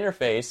motion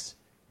interface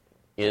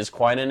is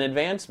quite an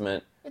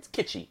advancement, It's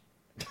kitschy.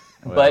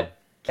 but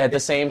at the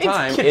same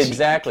time, kitschy.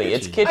 exactly,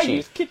 it's I kitschy.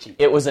 use kitschy.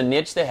 It was a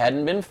niche that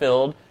hadn't been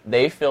filled.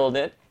 They filled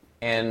it,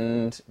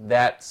 and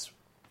that's,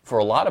 for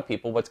a lot of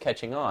people, what's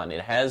catching on.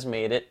 It has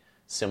made it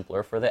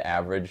simpler for the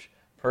average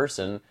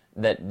person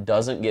that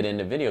doesn't get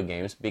into video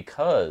games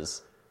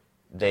because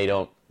they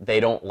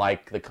don't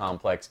like the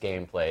complex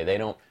gameplay.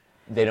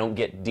 They don't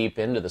get deep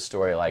into the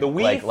story like The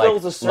Wii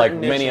fills a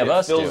certain niche many of and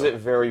us it fills do. it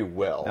very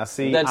well. Now,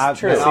 see, That's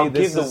true. see, I'll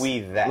this give the is-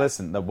 Wii that.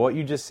 Listen, what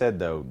you just said,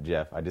 though,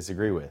 Jeff, I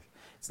disagree with.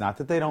 It's not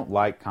that they don't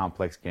like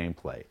complex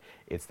gameplay.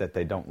 It's that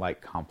they don't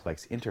like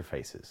complex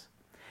interfaces.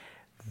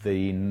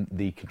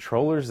 The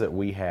controllers that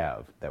we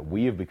have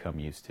become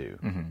used to,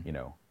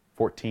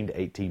 14 to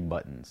 18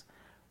 buttons,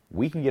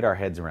 we can get our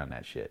heads around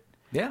that shit.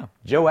 Yeah.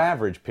 Joe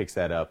Average picks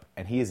that up,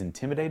 and he is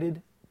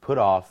intimidated, put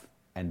off,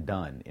 and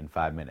done in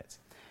 5 minutes.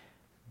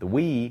 The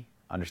Wii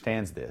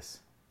understands this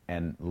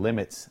and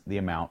limits the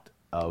amount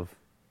of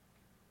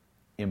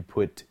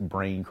input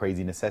brain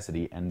crazy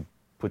necessity and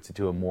puts it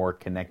to a more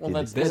connected... Well,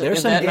 that's, There's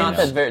is some that not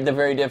games- the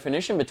very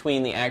definition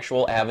between the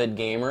actual avid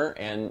gamer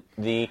and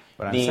the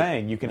But I'm the,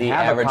 saying you can the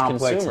have a average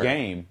complex consumer?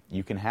 game.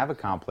 You can have a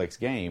complex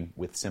game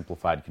with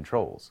simplified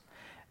controls,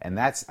 and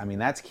that's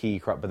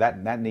key. But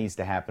that needs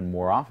to happen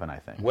more often, I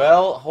think.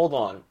 Well, hold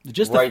on.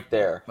 Just right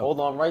there. Hold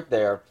on right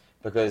there,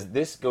 because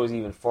this goes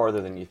even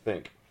farther than you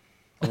think.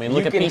 I mean,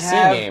 look You at can PC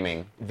have-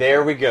 gaming.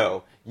 There we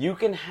go. You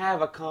can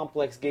have a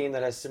complex game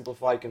that has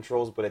simplified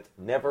controls, but it's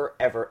never,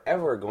 ever,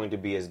 ever going to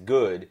be as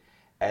good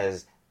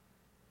as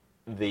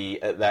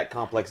that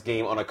complex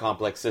game on a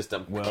complex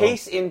system. Well,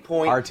 Case in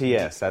point,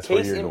 RTS, that's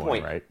where you're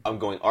going, right? I'm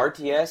going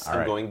RTS. All I'm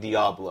right. going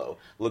Diablo.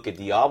 Look at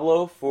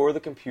Diablo for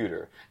the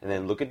computer, and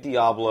then look at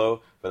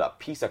Diablo for that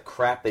piece of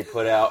crap they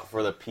put out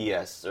for the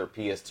PS or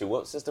PS2.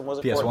 What system was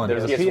it PS1. for? There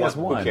was It was PS1.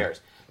 Who PS1.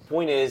 cares?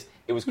 Point is,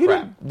 it was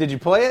crap. Did you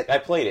play it? I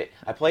played it.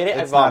 It's I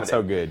not vomited.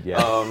 so good, yeah.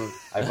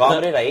 I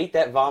vomited. I ate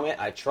that vomit.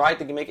 I tried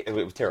to make it. It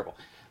was terrible.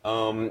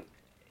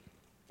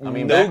 I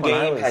mean, No back when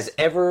I game was- has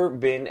ever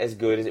been as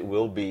good as it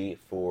will be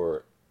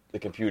for the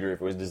computer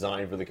if it was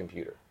designed for the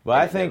computer. Well,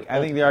 I And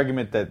think the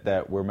argument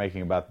that we're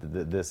making about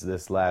this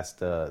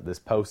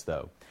post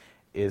though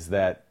is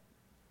that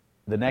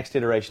the next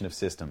iteration of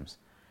systems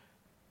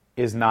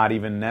is not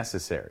even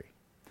necessary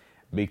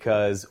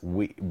because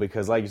like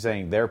you're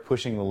saying, they're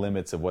pushing the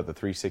limits of what the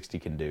 360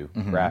 can do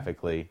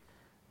graphically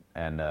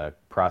and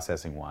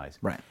processing wise.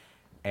 Right.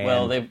 And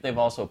Well, they've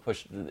also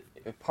pushed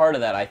part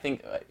of that. I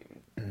think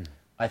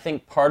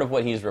part of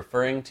what he's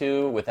referring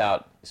to,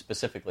 without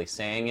specifically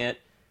saying it,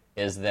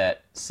 is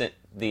that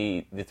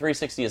the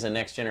 360 is a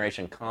next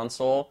generation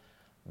console,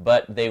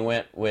 but they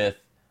went with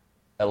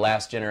a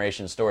last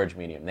generation storage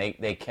medium.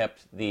 They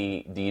kept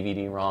the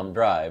DVD-ROM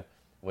drive,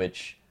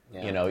 which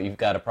you've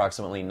got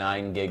approximately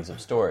 9 gigs of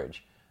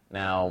storage.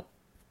 Now,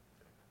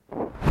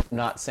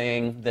 not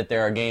saying that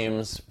there are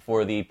games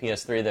for the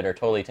PS3 that are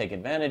totally take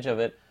advantage of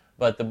it,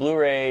 but the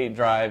Blu-ray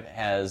drive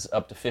has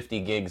up to 50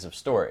 gigs of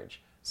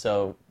storage.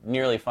 So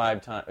nearly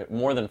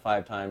more than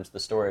 5 times the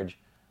storage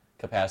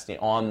capacity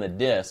on the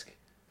disc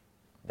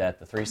that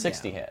the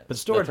 360 had. But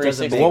storage The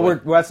doesn't-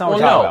 360 Well, that's not what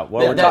we're Well, talking no, about.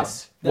 What we're,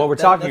 that's- what we're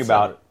that- talking that's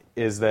about not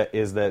is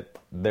that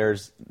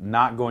there's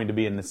not going to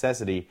be a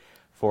necessity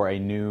for a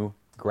new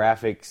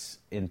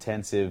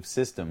graphics-intensive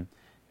system,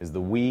 because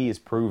the Wii is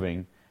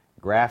proving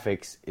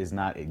graphics is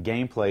not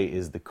gameplay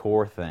is the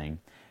core thing.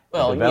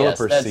 Well, the developers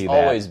yes, that's see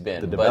always that.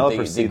 been. The but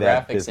developers see the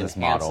that graphics business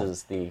model.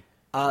 enhances the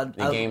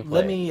gameplay.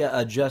 Let me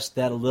adjust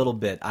that a little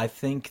bit. I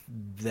think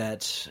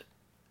that's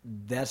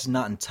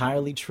not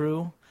entirely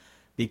true,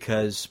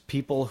 because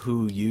people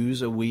who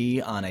use a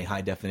Wii on a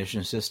high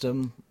definition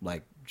system,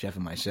 like Jeff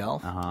and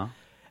myself,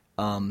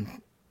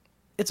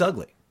 it's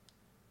ugly.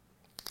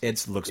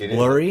 It looks It is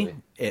blurry. ugly.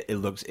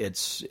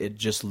 It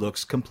just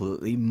looks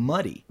completely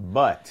muddy.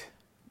 But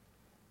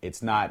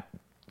it's not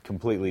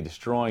completely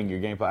destroying your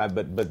gameplay.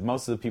 But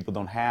most of the people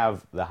don't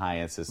have the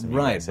high-end system. you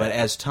Right, guys but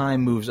have. as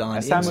time moves on,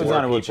 As time moves More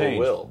on, it will people change.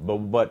 will.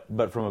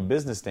 But from a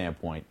business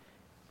standpoint,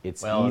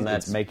 it's Well, and easy,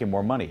 that's it's making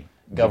more money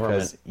government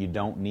because you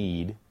don't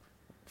need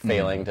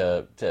failing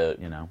to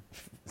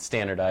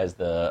standardize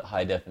the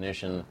high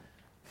definition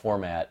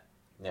format,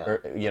 Yeah.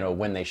 or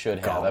when they should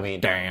have. I mean,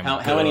 Goddamn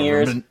how many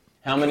years? government.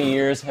 How many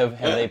years have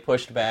they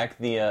pushed back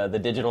the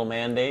digital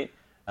mandate?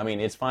 I mean,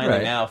 it's finally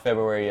Right. now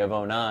February of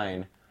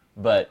 2009,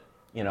 but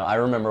I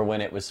remember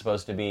when it was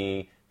supposed to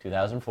be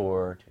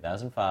 2004,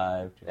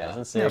 2005,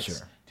 2006, Yeah,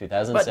 sure.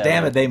 2007. But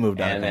damn it, they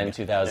moved on. And then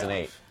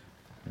 2008.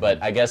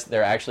 But I guess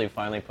they're actually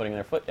finally putting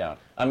their foot down.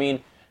 I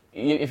mean,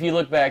 if you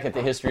look back at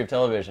the history of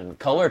television,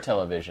 color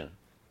television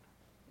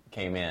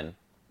came in,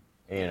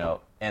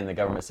 and the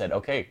government said,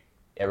 okay,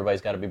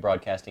 everybody's got to be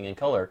broadcasting in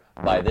color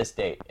by this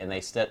date. And they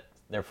set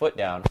their foot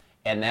down,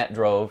 and that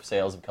drove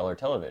sales of color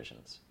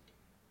televisions.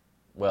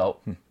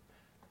 Well,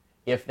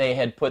 if they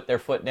had put their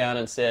foot down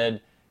and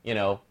said,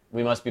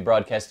 we must be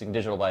broadcasting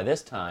digital by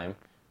this time,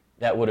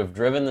 that would have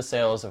driven the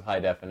sales of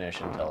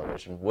high-definition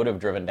television, would have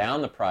driven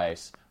down the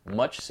price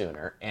much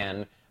sooner,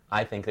 and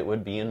I think it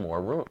would be in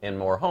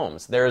more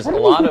homes. There's a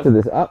lot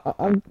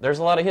of there's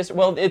a lot of history.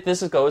 Well,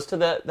 this goes to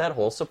that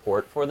whole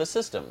support for the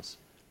systems,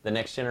 the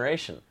next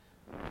generation.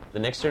 The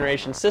next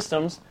generation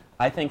systems,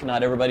 I think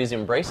not everybody's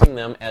embracing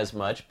them as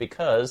much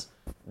because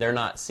they're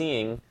not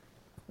seeing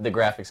the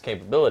graphics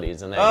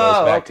capabilities, and that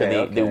goes back to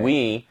the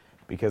Wii.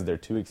 Because they're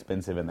too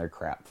expensive and they're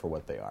crap for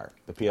what they are.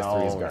 The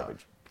PS3 is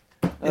garbage.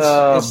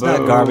 It's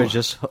not garbage,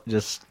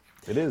 just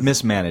It is.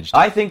 mismanaged.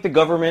 I think the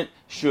government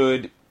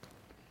should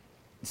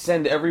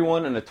send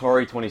everyone an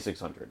Atari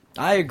 2600.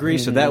 I agree,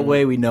 so that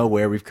way we know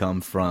where we've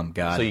come from.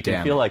 God So you can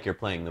damn feel it. like you're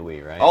playing the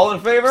Wii, right? All in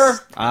favor?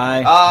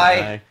 I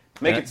Aye.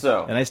 Make it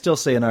so. And I still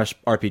say an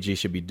RPG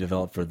should be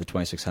developed for the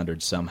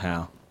 2600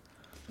 somehow.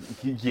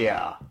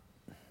 Yeah.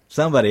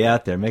 Somebody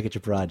out there, make it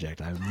your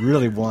project. I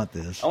really want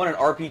this. I want an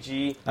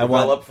RPG I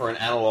want- developed for an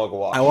analog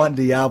watch. I want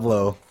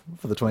Diablo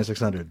for the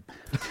 2600.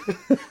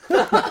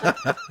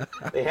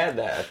 They had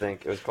that, I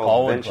think. It was Paul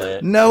called would Adventure. play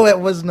it. No, it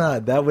was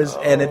not. That was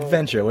an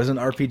adventure. It was an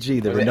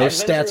RPG. There Was were it no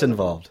adventure? stats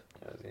involved.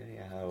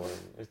 Yeah, it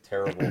was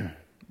terrible.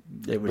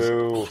 It was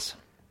Boo. awesome.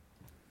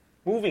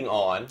 Moving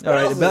on. All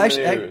right, but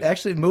actually,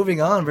 actually,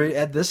 moving on.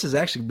 This is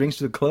actually brings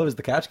to a close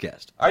the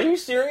Couchcast. are you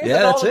serious? Yeah,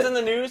 That's all that's that's it. in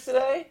the news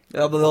today?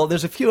 Well,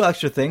 there's a few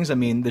extra things. I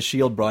mean, the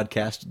Shield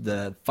broadcast,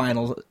 the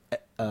final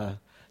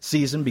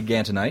season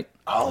began tonight.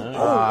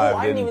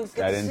 I didn't even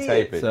get I to didn't see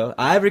tape it. So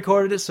I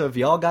recorded it. So if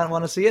y'all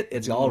want to see it,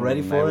 it's all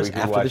ready for maybe us we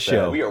can after the watch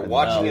show. that. We are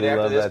watching it Well,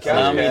 after love this that couch.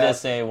 Allow me to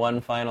cast. say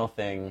one final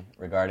thing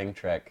regarding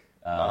Trek.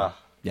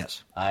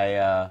 Yes.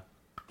 I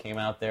came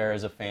out there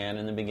as a fan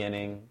in the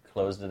beginning,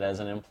 closed it as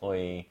an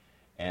employee,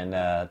 and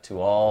to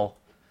all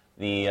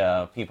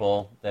the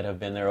people that have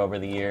been there over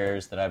the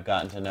years that I've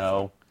gotten to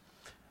know,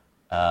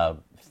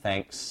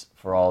 thanks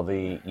for all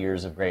the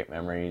years of great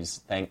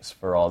memories, thanks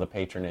for all the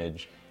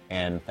patronage,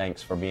 and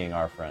thanks for being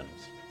our friends.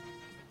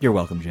 You're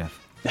welcome,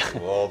 Jeff.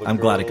 I'm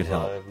glad it could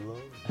help.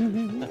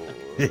 All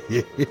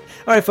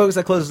right, folks,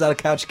 that closes out a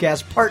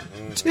Couchcast Part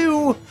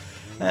 2,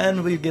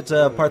 and we get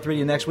Part 3 to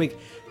you next week.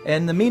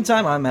 In the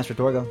meantime, I'm Master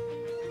Torgo.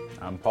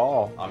 I'm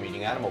Paul. I'm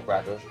eating animal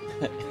crackers.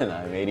 And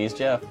I'm 80s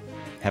Jeff.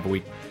 Have a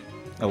week.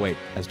 Oh, wait,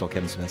 I stole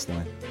Kevin Smith's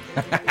line.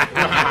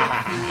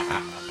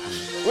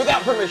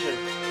 Without permission.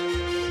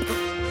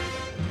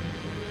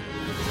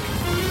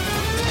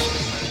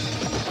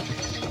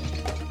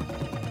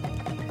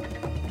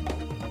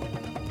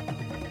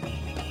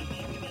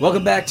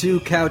 Welcome back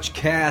to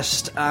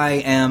Couchcast. I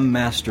am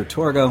Master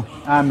Torgo.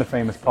 I'm the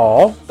famous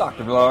Paul.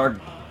 Dr. Vlog.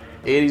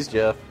 80s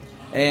Jeff.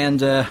 And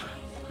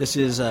this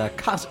is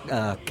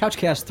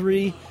Couchcast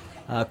 3.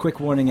 Quick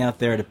warning out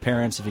there to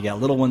parents, if you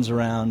got little ones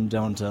around,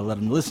 don't let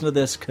them listen to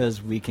this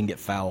because we can get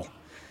foul.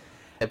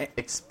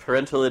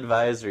 Parental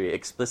advisory,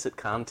 explicit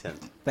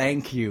content.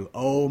 Thank you.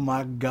 Oh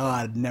my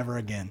God, never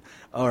again.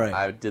 All right.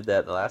 I did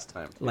that the last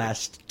time.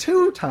 Last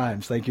 2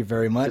 times. Thank you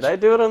very much. Did I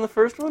do it on the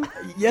first one?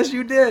 Yes,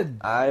 you did.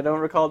 I don't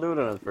recall doing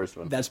it on the first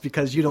one. That's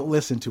because you don't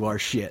listen to our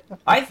shit.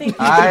 I think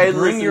you I should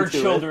bring listen your to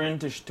it. children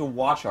to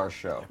watch our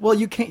show. Well,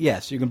 you can't.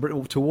 Yes, you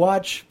can to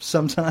watch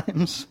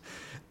sometimes.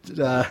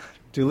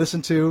 To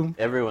listen to.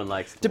 Everyone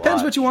likes to Depends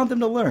watch. what you want them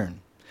to learn.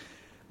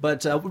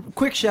 But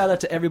quick shout out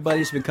to everybody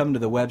who's been coming to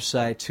the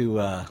website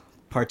to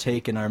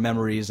partake in our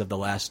memories of the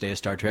last day of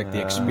Star Trek,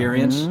 The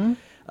Experience.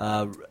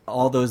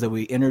 All those that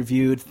we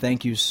interviewed,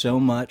 thank you so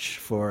much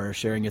for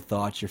sharing your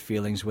thoughts, your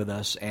feelings with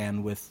us,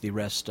 and with the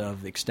rest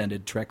of the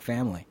extended Trek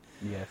family.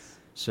 Yes.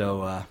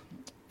 So,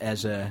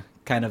 as a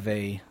kind of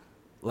a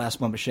last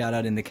moment shout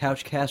out in the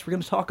Couchcast, we're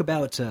going to talk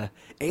about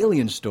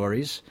alien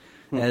stories.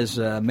 As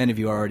many of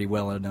you already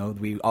well know,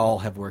 we all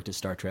have worked at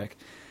Star Trek.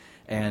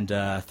 And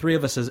 3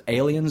 of us as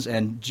aliens,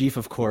 and Jeef,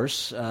 of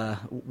course,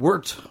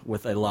 worked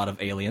with a lot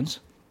of aliens.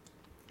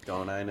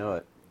 Don't I know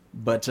it?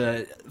 But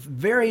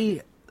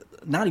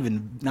not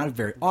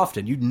very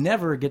often, you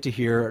never get to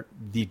hear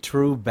the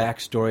true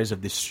backstories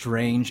of the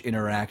strange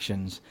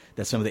interactions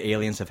that some of the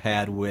aliens have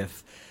had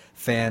with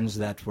fans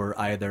that were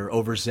either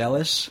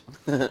overzealous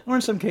or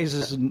in some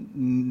cases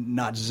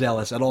not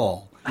zealous at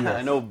all.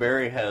 I know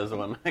Barry has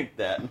one like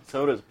that, and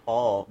so does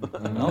Paul.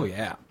 Oh,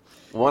 yeah.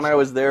 One I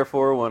was there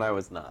for, one I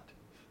was not.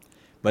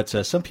 But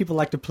some people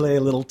like to play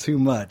a little too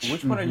much.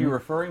 Which one are you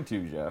referring to,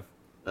 Jeff?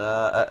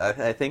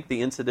 I think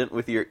the incident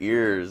with your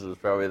ears was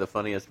probably the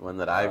funniest one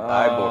that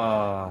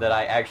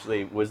I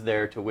actually was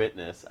there to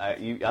witness.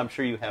 I'm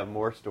sure you have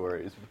more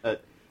stories,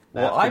 but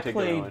Well,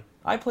 particular one.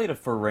 I played a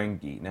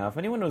Ferengi. Now, if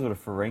anyone knows what a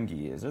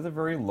Ferengi is, they're the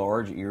very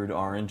large-eared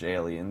orange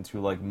aliens who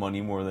like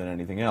money more than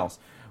anything else.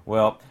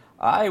 Well,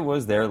 I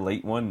was there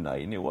late one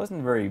night, and it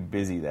wasn't very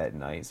busy that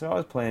night, so I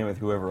was playing with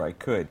whoever I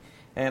could.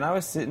 And I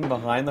was sitting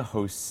behind the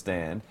host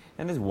stand,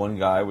 and this one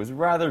guy was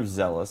rather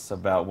zealous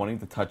about wanting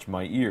to touch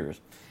my ears.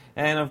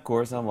 And, of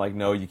course, I'm like,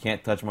 no, you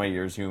can't touch my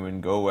ears,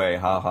 human. Go away,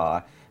 ha-ha.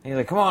 And he's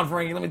like, come on,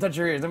 Ferengi, let me touch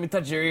your ears, let me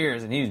touch your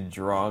ears. And he's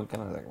drunk,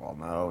 and I was like,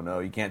 well, no,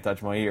 you can't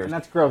touch my ears. And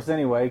that's gross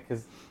anyway,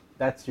 because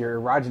that's your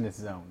erogenous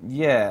zone.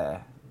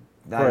 Yeah.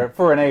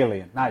 For an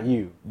alien, not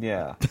you.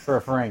 Yeah. For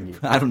a Ferengi.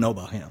 I don't know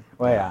about him.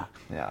 Well, yeah.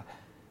 Yeah.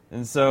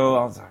 And so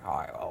I was like, all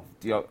right, well,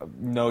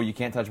 no, you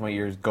can't touch my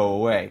ears, go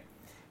away.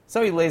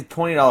 So he lays a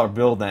 $20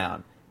 bill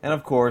down. And,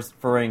 of course,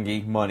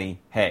 Ferengi, money,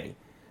 hey.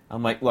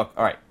 I'm like, look,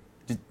 all right.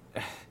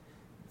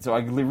 So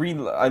I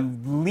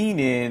lean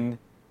in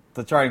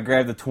to try to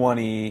grab the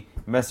 20,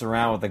 mess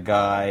around with the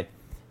guy.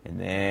 And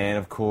then,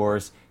 of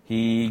course,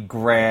 he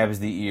grabs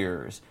the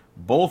ears.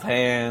 Both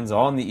hands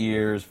on the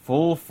ears,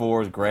 full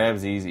force,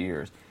 grabs these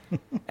ears.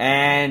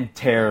 And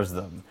tears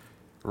them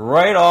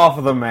right off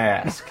of the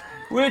mask.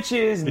 Which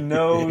is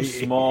no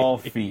small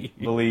feat,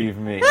 believe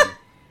me.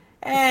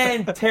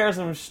 And tears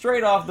them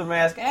straight off the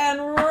mask and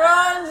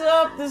runs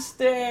up the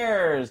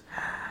stairs.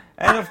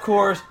 And of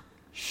course,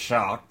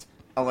 shocked.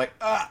 I'm like,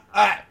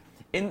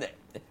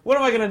 what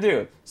am I going to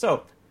do?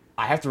 So,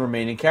 I have to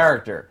remain in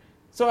character.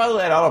 So I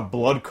let out a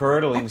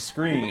blood-curdling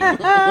scream.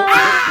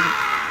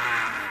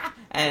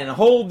 And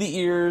hold the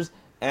ears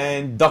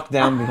and duck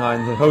down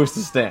behind the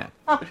hostess stand.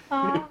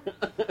 The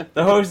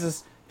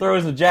hostess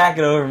throws a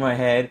jacket over my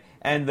head,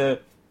 and the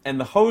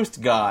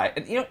host guy,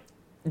 and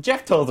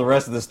Jeff tells the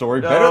rest of the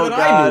story better than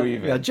I do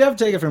even. Yeah, Jeff,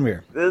 take it from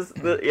here.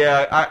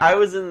 I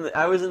was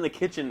in the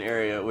kitchen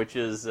area, which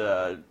is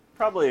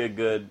probably a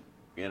good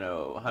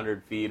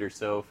 100 feet or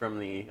so from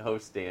the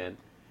host stand,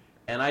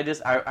 and I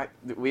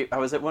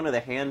was at one of the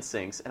hand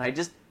sinks, and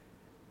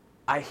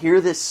I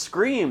hear this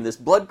scream, this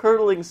blood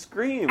curdling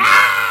scream,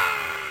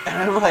 and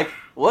I'm like,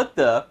 what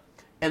the?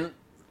 And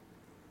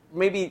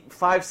maybe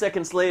 5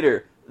 seconds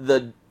later,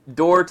 the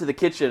door to the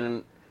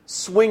kitchen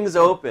swings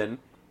open,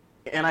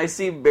 and I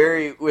see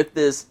Barry with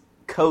this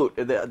coat.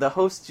 The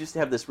hosts used to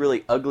have this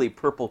really ugly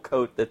purple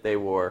coat that they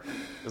wore.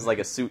 It was like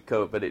a suit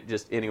coat, but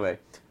anyway.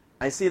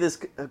 I see this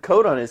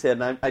coat on his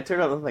head, and I turn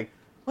on and I'm like,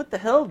 what the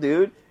hell,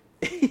 dude?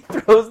 He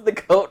throws the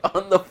coat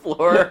on the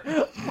floor,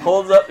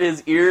 holds up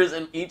his ears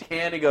in each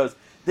hand, and goes,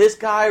 this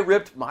guy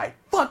ripped my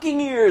fucking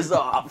ears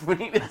off. When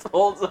he just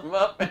holds them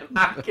up, and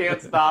I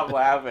can't stop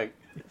laughing.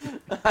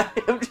 I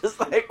am just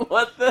like,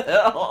 what the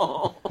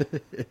hell?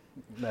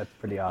 That's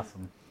pretty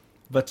awesome.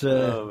 But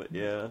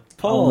yeah,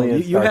 Paul, Only in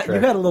you Star had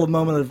Trek. a little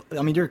moment of.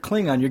 I mean, you're a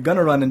Klingon. You're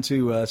gonna run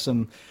into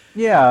some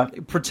Yeah.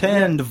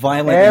 pretend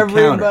violent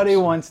Everybody encounters.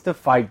 wants to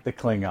fight the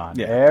Klingon.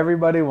 Yeah.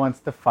 Everybody wants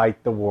to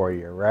fight the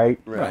warrior, right?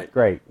 Right.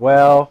 Great.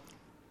 Well,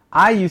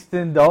 I used to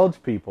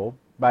indulge people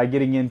by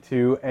getting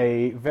into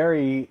a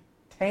very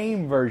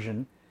tame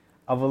version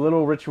of a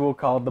little ritual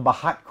called the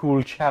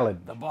Bahatkul Challenge.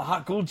 The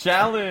Bahakul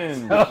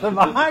Challenge! So the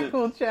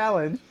Bahatkul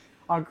Challenge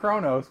on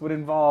Kronos would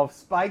involve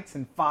spikes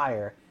and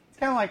fire. It's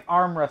kind of like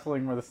arm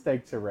wrestling where the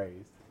stakes are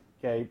raised.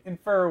 Okay,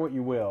 infer what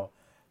you will.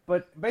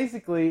 But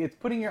basically, it's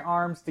putting your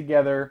arms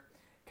together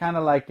kind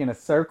of like in a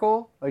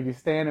circle. Like you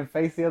stand and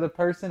face the other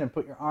person and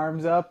put your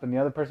arms up, and the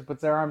other person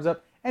puts their arms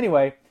up.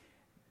 Anyway,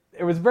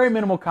 there was very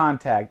minimal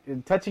contact.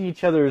 Touching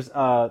each other's,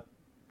 what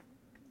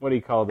do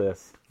you call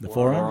this? The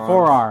forearm?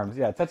 Forearms,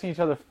 yeah. Touching each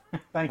other.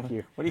 Thank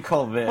you. What do you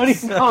call this? What do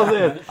you call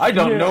this? I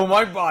don't Yeah. know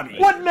my body.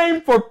 What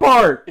name for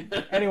part?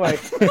 Anyway,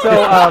 so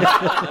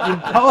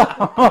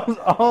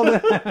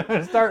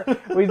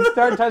we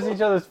start touching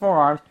each other's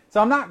forearms.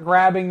 So I'm not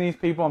grabbing these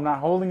people. I'm not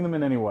holding them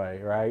in any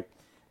way, right?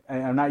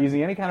 And I'm not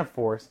using any kind of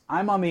force.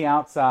 I'm on the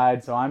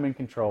outside, so I'm in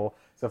control.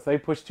 So if they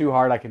push too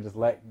hard, I can just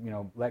let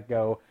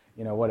go,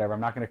 whatever. I'm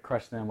not going to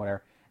crush them,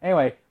 whatever.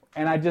 Anyway,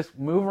 and I just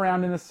move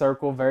around in the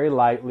circle very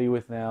lightly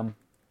with them.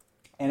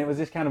 And it was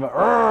just kind of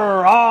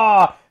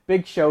a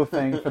big show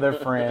thing for their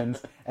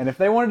friends. And if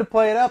they wanted to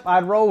play it up,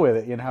 I'd roll with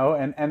it,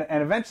 And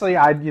eventually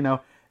I'd,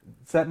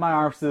 set my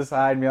arms to the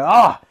side and be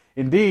like,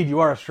 indeed, you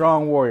are a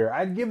strong warrior.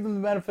 I'd give them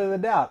the benefit of the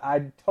doubt.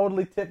 I'd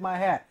totally tip my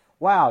hat.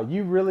 Wow,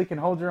 you really can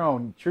hold your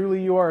own.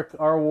 Truly, you are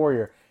a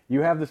warrior.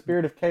 You have the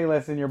spirit of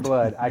Kahless in your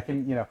blood. I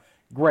can,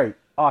 great,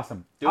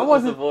 awesome. Do it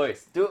with the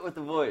voice. Do it with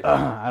the voice.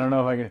 I don't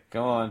know if I can.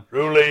 Come on.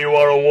 Truly, you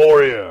are a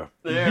warrior.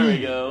 There we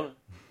go.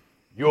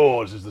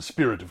 Yours is the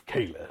spirit of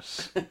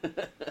Kahless.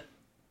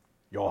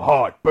 Your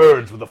heart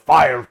burns with the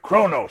fire of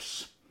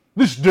Kronos.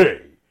 This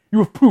day, you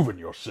have proven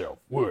yourself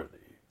worthy.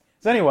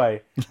 So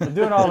anyway, I'm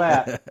doing all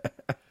that,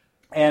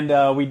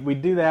 and we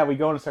do that. We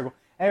go in a circle.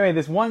 Anyway,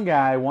 this one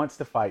guy wants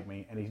to fight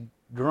me, and he's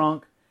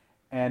drunk,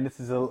 and this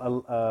is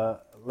a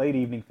late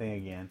evening thing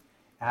again.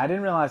 And I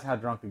didn't realize how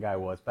drunk the guy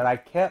was, but I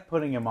kept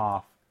putting him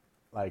off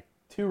like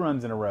 2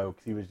 runs in a row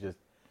because he was just,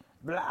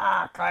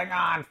 blah,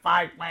 Klingon,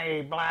 fight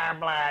me, blah,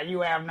 blah,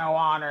 you have no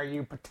honor,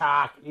 you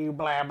patak, you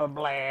blah, blah,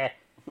 blah.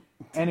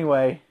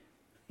 Anyway,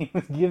 he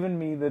was giving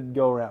me the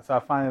go around. So I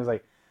finally was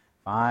like,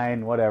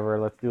 fine, whatever,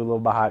 let's do a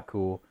little Bahat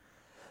Cool.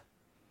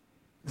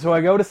 So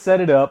I go to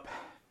set it up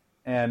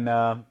and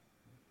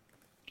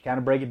kind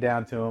of break it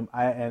down to him.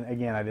 And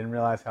again, I didn't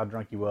realize how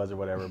drunk he was or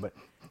whatever. But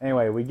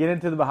anyway, we get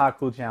into the Bahat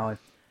Cool challenge.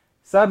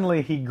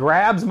 Suddenly, he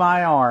grabs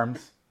my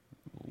arms,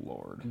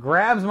 Lord.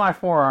 grabs my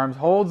forearms,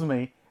 holds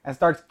me, and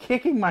starts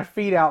kicking my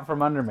feet out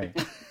from under me.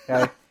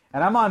 Okay?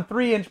 And I'm on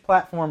 3-inch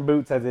platform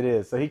boots as it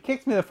is. So he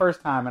kicks me the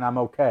first time, and I'm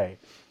okay.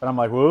 But I'm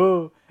like,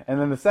 whoa. And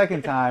then the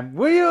second time,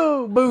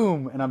 whoo,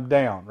 boom, and I'm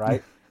down,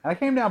 right? And I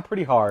came down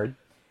pretty hard.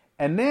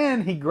 And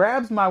then he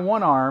grabs my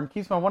one arm,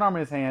 keeps my one arm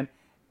in his hand,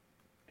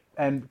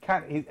 and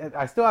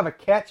I still have a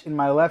catch in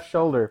my left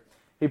shoulder.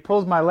 He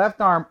pulls my left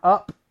arm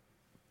up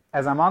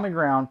as I'm on the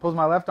ground, pulls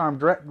my left arm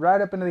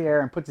right up into the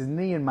air, and puts his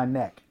knee in my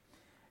neck.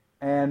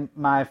 And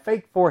my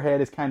fake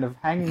forehead is kind of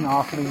hanging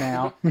off me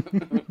now.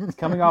 It's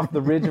coming off the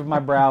ridge of my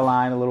brow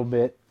line a little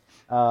bit.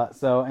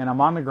 And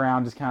I'm on the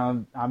ground, just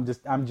kind of,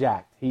 I'm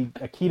jacked. He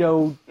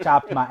Aikido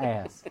chopped my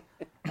ass.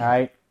 All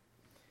right.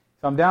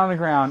 So I'm down on the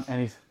ground, and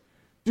he's,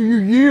 "Do you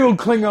yield,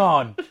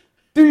 Klingon?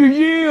 Do you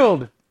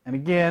yield?" And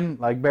again,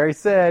 like Barry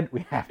said,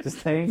 we have to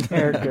stay in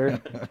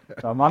character.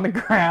 So I'm on the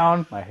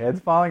ground, my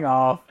head's falling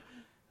off.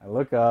 I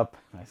look up,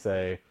 I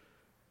say,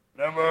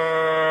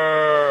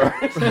 "Never."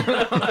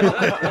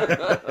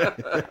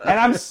 And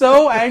I'm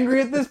so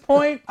angry at this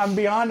point. I'm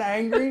beyond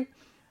angry.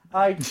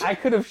 Like, I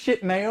could have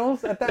shit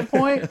nails at that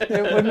point.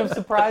 It wouldn't have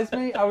surprised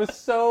me. I was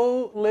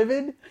so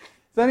livid.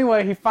 So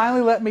anyway, he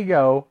finally let me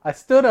go. I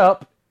stood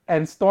up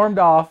and stormed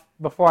off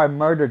before I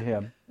murdered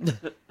him.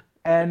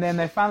 And then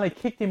they finally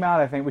kicked him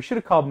out, I think. We should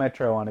have called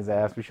Metro on his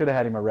ass. We should have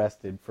had him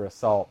arrested for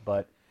assault.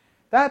 But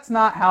that's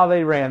not how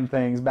they ran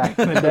things back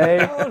in the day.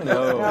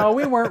 No,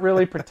 we weren't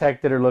really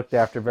protected or looked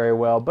after very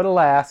well. But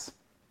alas,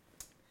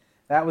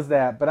 that was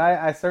that. But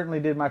I certainly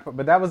did my part.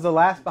 But that was the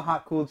last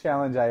Bahat Cool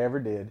challenge I ever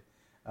did.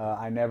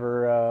 I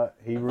never,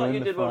 he ruined the fun. I thought you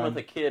did one with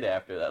a kid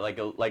after that, like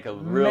a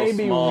real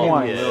Maybe small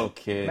once. kid. Little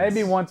kids.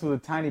 Maybe once with a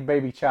tiny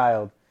baby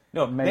child.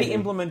 No, Maybe. they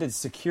implemented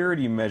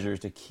security measures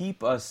to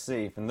keep us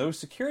safe, and those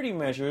security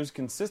measures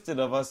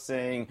consisted of us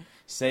saying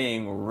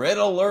 "Red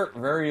Alert"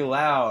 very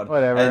loud,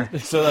 Whatever.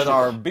 and so that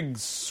our big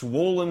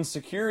swollen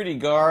security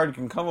guard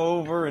can come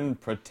over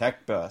and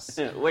protect us.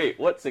 Wait,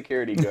 what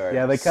security guard?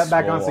 Yeah, they cut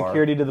back on Swore.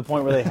 security to the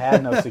point where they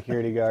had no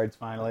security guards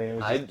finally. It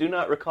was I just, do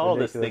not recall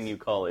this ridiculous. thing you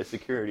call a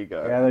security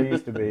guard. yeah, there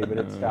used to be, but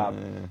it stopped.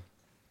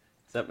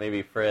 Except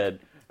maybe Fred.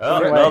 Oh,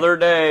 Anyway. another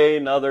day.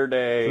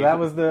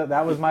 So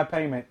that was my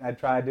payment.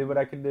 I did what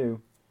I could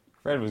do.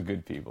 Fred was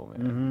good people,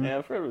 man.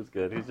 Yeah, Fred was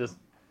good. He's just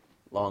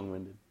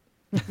long-winded.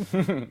 Yeah, So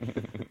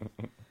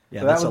that's that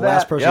the was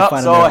last that. person Yep,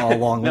 finding so it I-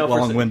 all no, for-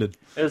 long-winded.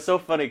 It was so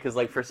funny because,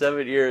 like, for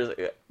 7 years,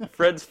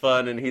 Fred's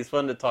fun and he's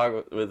fun to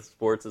talk with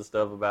sports and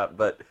stuff about.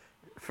 But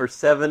for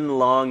 7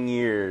 long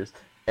years,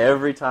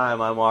 every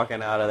time I'm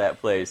walking out of that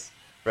place,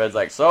 Fred's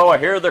like, "So I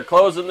hear they're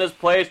closing this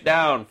place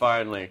down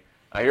finally.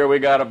 I hear we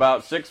got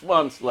about 6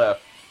 months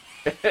left."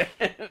 And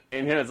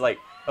it's like,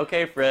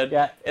 "Okay, Fred."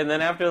 Yeah. And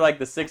then after like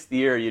the 6th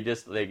year, you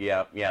just like,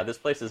 yeah, this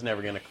place is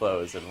never gonna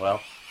close. And well,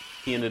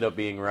 he ended up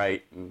being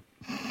right. And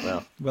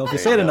well, Well, if there you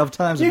say it go. enough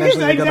times, You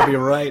eventually can they're say going to be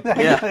right.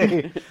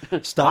 Yeah.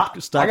 Stop.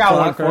 I got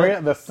one clock, for right?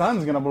 you. The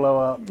sun's gonna blow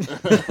up.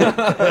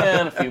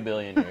 Yeah, in a few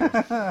billion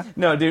years.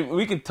 No, dude,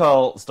 we could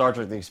tell Star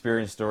Trek: The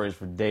Experience stories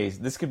for days.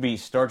 This could be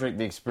Star Trek: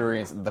 The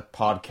Experience, the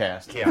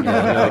podcast. Yeah,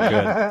 Really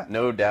good.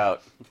 no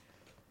doubt.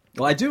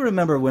 Well, I do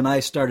remember when I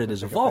started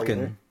as a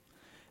Vulcan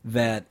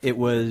that it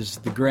was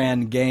the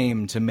grand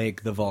game to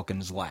make the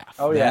Vulcans laugh.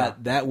 Oh, yeah.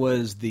 That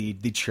was the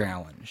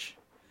challenge.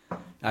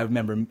 I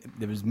remember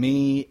there was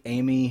me,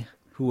 Amy,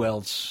 who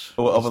else?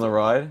 Oh, up on the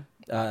ride?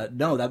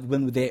 No, that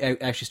when they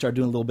actually started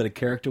doing a little bit of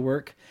character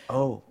work.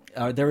 Oh.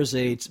 There was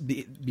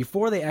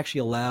before they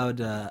actually allowed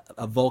a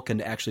Vulcan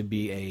to actually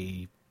be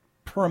a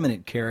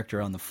permanent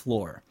character on the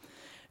floor.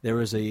 There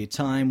was a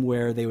time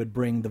where they would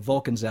bring the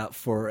Vulcans out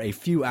for a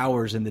few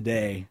hours in the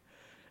day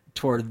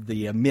toward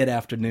the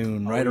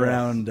mid-afternoon, right yes.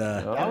 around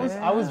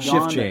I was shift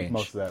gone change.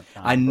 most of that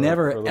time. I for a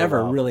never, little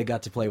ever while. really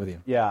got to play with you.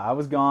 Yeah, I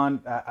was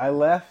gone. I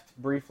left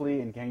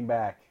briefly and came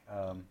back.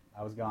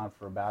 I was gone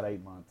for about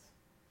 8 months.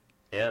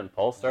 Yeah, and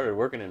Paul started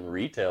working in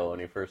retail when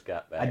he first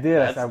got back. I did.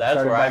 That's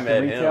started where I back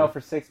met in retail him.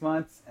 for 6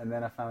 months, and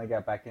then I finally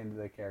got back into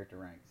the character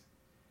ranks.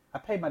 I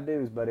paid my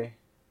dues, buddy.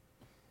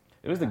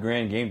 It was the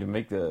grand game to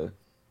make the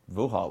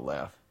Vohal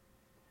laugh.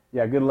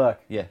 Yeah, good luck.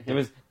 Yeah, there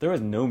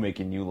was no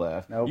making you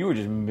laugh. Nope. You were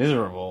just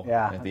miserable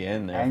Yeah. at the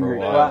end there Angry.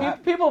 for a while. Well,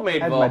 People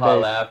made Had my Voha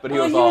days. laugh, but he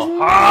Oh, was he all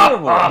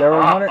miserable. There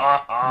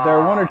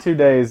were 1 or 2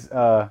 days,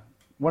 1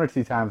 or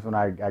 2 times when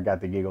I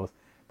got the giggles.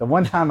 The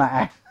one time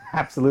I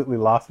absolutely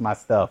lost my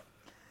stuff.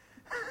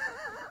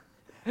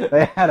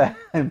 They had an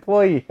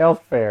employee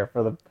health fair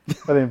for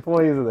the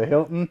employees of the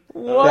Hilton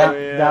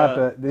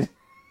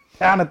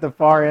down at the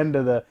far end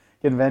of the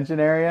convention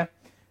area.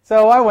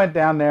 So I went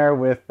down there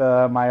with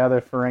my other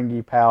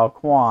Ferengi pal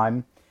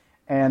Quan,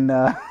 and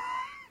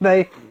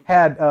they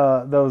had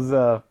those.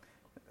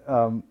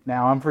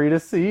 Now I'm free to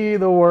see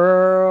the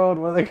world.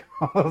 What do they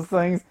call those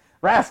things?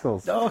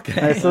 Rascals.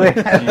 Okay. So they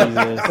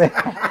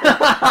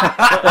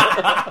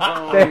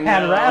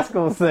had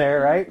rascals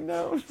there, right?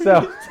 No.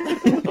 So,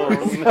 Oh,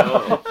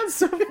 no. That's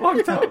so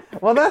fucked up.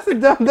 well, that's a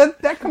dumb.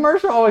 That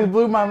commercial always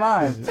blew my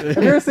mind.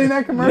 Have you ever seen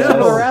that commercial Yes.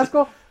 with the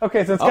rascal?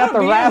 Okay, so it's got I the wanna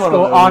be in one of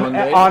rascal those on one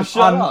day. on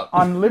Shut on, up.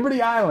 on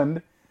Liberty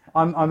Island,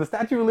 on the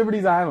Statue of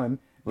Liberty's Island,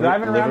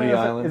 driving around. Liberty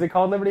Island? Is it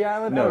called Liberty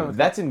Island? I don't No, know.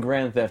 that's in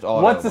Grand Theft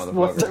Auto. What's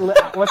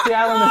motherfucker. what's the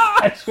island of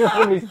Statue of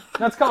Liberty?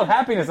 No, it's called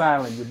Happiness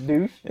Island. You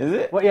douche. Is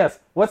it? Well, yes.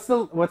 What's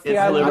the It's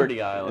island?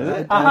 Liberty Island. Is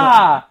it?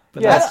 Aha!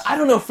 Yes. I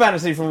don't know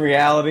fantasy from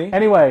reality.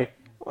 Anyway,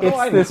 do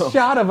I it's this know?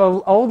 shot of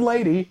an old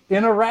lady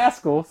in a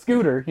rascal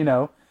scooter,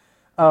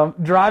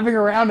 driving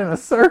around in a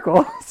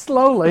circle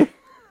slowly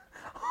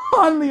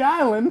on the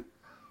island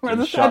where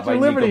the Shot Statue by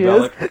of Liberty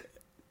Nico is.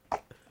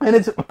 And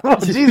it's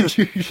Jesus,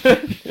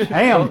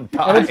 damn!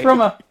 And it's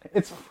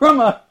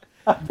from a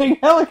big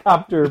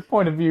helicopter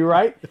point of view,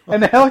 right?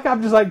 And the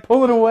helicopter's like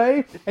pulling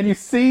away, and you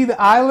see the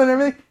island and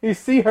everything. You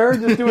see her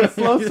just doing a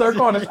slow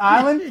circle on this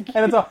island,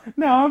 and it's all,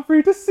 now I'm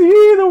free to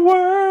see the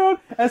world.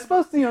 And it's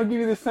supposed to, give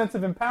you this sense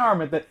of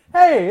empowerment that,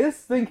 hey, this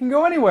thing can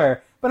go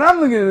anywhere. But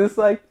I'm looking at this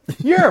like,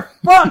 you're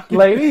fucked,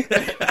 lady.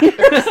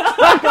 You're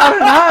stuck on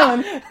an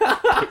island.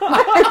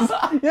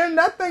 You're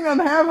nothing on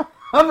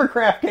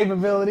hovercraft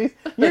capabilities.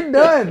 You're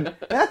done.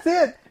 That's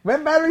it.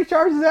 When battery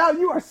charges out,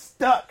 you are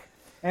stuck.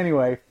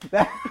 Anyway,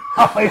 that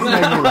always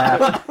made me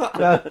laugh.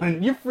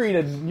 You're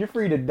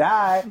free to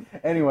die.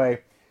 Anyway,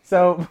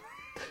 so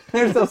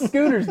there's those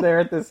scooters there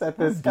at this health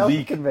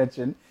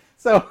convention.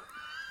 So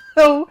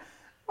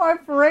my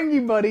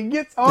Ferengi buddy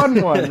gets on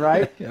one,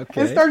 right?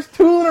 Okay. And starts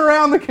tooling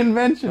around the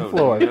convention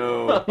floor.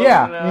 No.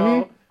 Yeah.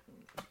 No.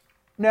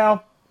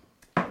 Now,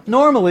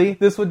 normally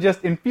this would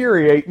just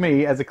infuriate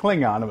me as a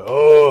Klingon.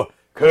 Oh,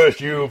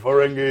 curse you,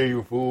 Ferengi,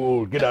 you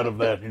fool. Get out of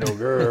that,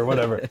 grr,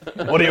 whatever.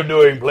 What are you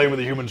doing playing with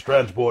the human's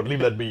transport? Leave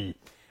that be.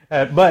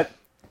 But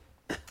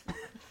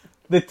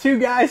the two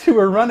guys who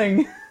were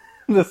running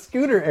the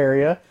scooter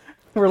area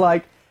were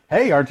like,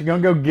 hey, aren't you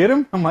going to go get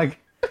him? I'm like,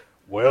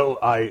 Well,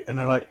 and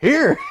they're like,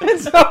 here. And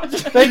so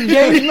they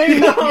gave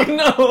me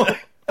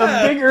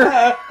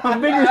a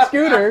bigger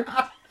scooter.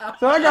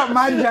 So I got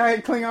my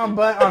giant Klingon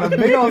butt on a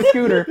big old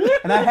scooter,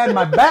 and I had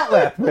my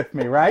Batleth with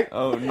me, right?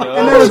 Oh no!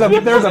 And there was a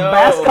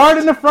bass cart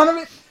in the front of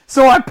it.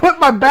 So I put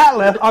my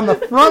Batleth on the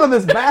front of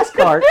this bass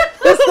cart.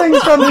 This thing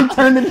suddenly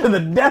turned into the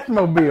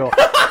Deathmobile.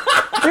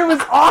 It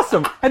was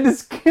awesome. Had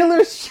this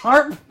killer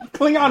sharp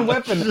Klingon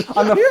weapon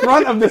on the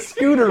front of the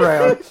scooter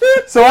round.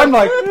 So I'm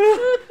like,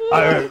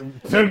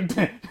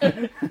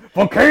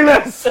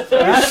 Vocalis!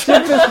 And I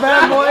ship this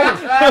bad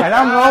boy, and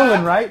I'm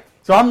rolling, right?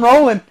 So I'm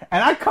rolling,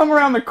 and I come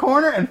around the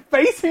corner and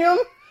face him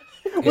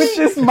with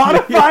this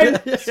modified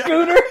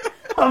scooter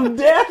of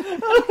death.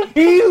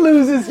 He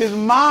loses his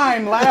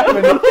mind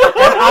laughing, and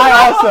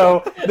I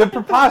also, the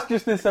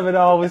preposterousness of it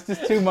all was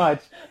just too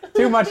much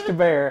to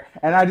bear,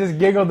 and I just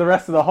giggled the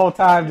rest of the whole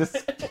time, just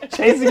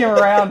chasing him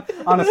around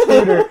on a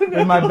scooter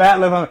with my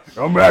Batleth on.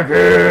 Come back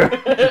here.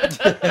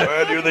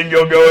 Where do you think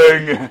you're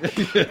going?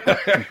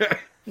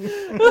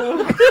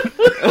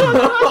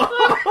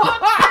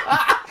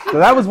 So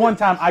that was one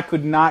time I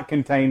could not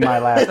contain my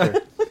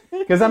laughter.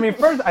 Because,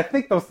 first, I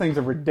think those things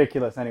are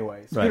ridiculous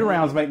anyway. Scooter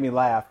rounds make me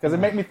laugh because it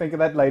make me think of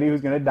that lady who's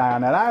going to die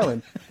on that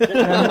island.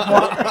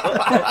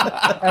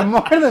 And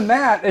more than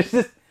that, it's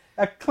just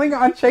a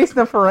Klingon chasing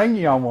a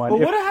Ferengi on one. But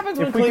what happens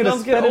when we could've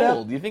Klingons get sped it up-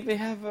 old? Do you think they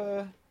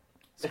have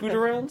scooter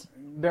rounds?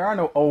 There are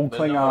no old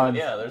There's no- Klingons.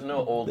 there's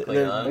no old They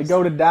Klingons.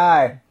 go to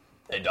die.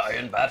 They die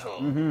in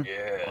battle.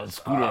 Yes.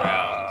 Scooter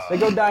rounds. They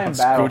go die in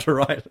battle.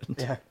 Scooter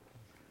Island.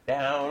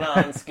 Down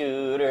on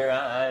Scooter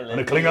Island. When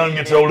a Klingon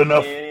gets old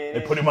enough,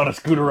 they put him on a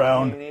scooter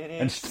round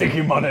and stick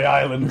him on the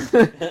island.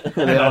 And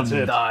that's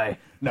it. Die.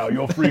 Now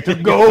you're free to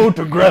go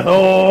to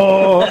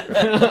Grethel.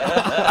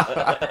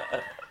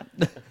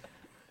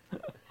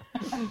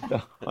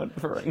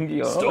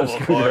 Ferengi.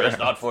 Stovecore is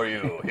not for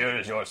you. Here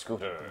is your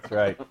scooter.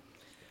 Right.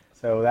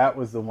 So that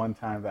was the one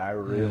time that I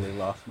really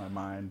lost my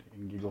mind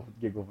in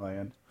Giggle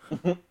Land.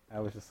 I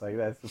was just like,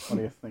 that's the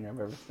funniest thing I've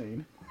ever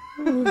seen.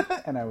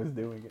 And I was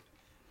doing it.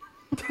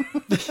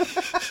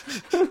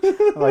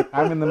 Like,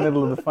 I'm in the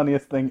middle of the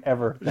funniest thing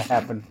ever to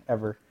happen,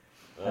 ever.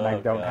 And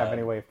I don't have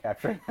any way of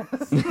capturing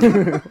this. Were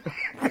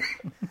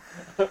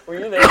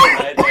you there the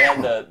night they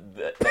had the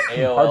Pardon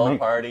me. AOL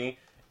party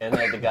and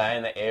had the guy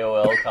in the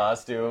AOL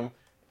costume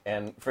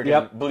and freaking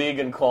Yep. Bleeg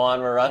and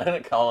Quan were running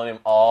it, calling him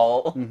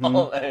all.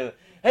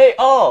 Hey,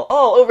 all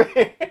over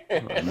here.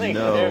 And they-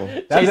 no.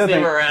 they're That's the chasing him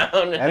thing.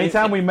 around.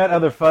 Anytime we met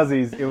other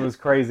fuzzies, it was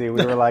crazy.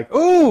 We were like,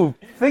 ooh,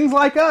 things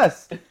like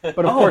us. But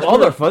of course, all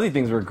their fuzzy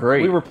things were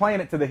great. we were playing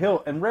it to the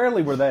hilt, and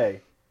rarely were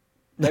they.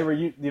 They were,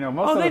 most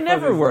Oh, of the they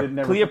never fuzzies were. did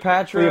never.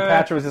 Cleopatra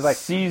Cleopatra was just like,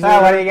 Caesar.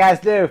 "Ah, what do you guys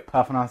do?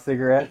 Puffing on a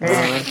cigarette.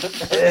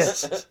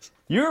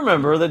 You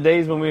remember the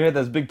days when we had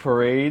those big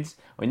parades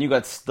when you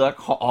got stuck?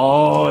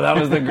 Oh, that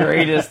was the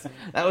greatest.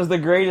 That was the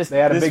greatest. They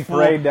had a This big fool-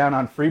 parade down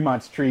on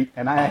Fremont Street,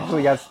 and I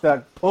actually got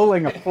stuck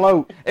pulling a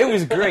float. It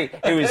was great.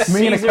 It was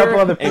Me and a Caesar couple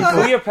other and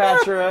people.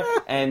 Cleopatra,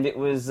 and it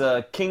was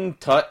King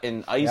Tut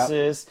and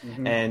Isis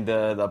and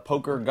the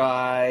poker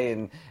guy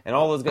and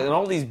all those guys and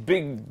all these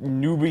big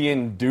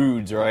Nubian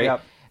dudes, right?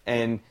 Yep.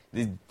 And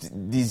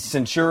these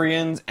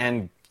centurions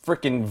and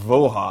frickin'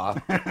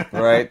 Voha,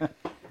 right?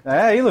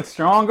 Hey, he looks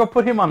strong. Go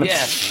put him on the.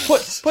 Yeah,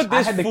 put I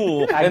this had to-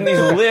 fool I in these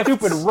lifts.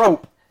 Stupid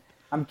rope.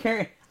 I'm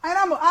carrying.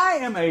 And I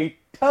am a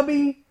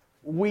tubby,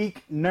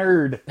 weak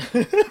nerd.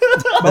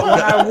 But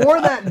when I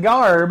wore that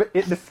garb,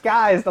 it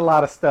disguised a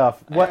lot of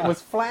stuff. What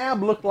was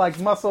flab looked like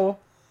muscle,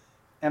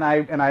 and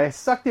I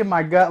sucked in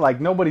my gut like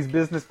nobody's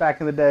business back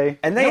in the day.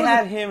 And they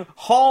had him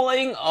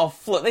hauling a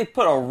float. They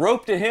put a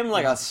rope to him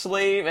like a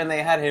slave, and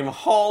they had him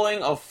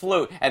hauling a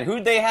float. And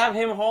who'd they have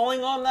him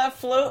hauling on that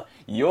float?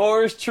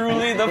 Yours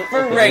truly, the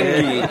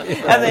Ferengi.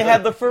 And they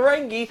had the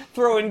Ferengi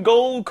throwing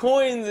gold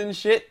coins and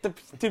shit to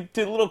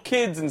little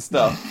kids and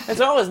stuff. And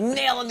so I was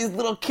nailing these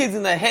little kids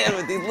in the head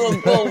with these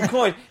little gold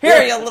coins.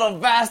 Here, you little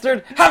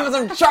bastard, have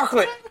some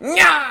chocolate.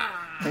 Nyah!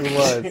 He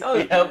was. Oh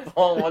yeah,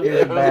 Paul. One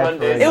day, bad one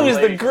day for It some was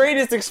the lady-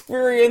 greatest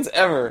experience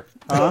ever.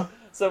 Huh?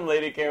 Some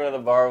lady came to the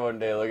bar one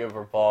day looking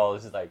for Paul.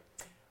 She's like,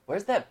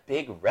 "Where's that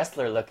big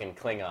wrestler-looking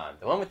Klingon?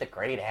 The one with the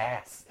great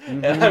ass?"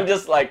 And I'm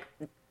just like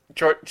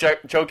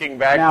choking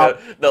back Now-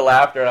 the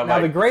laughter. And I'm Now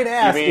like, the great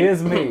ass you mean-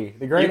 is me.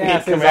 The great you mean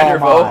ass is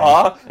Commander all mine.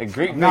 Voha? A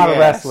great I'm not a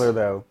big ass. wrestler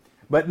though.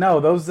 But no,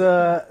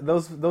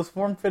 those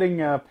form-fitting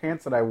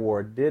pants that I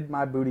wore did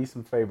my booty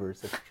some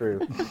favors. It's true.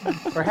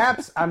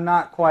 Perhaps I'm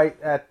not quite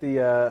at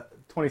the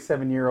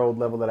 27-year-old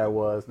level that I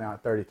was now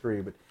at 33,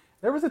 but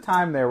there was a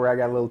time there where I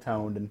got a little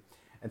toned and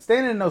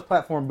standing in those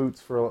platform boots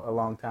for a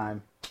long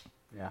time.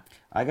 Yeah,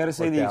 I gotta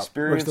say Worked the out. Works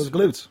experience. those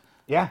glutes.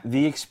 yeah.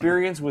 The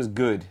experience was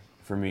good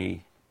for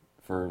me,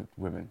 for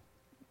women.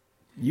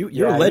 You're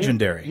Yeah,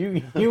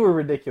 legendary. You were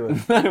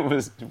ridiculous. It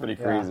was pretty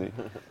crazy,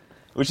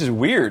 which is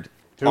weird.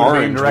 Two being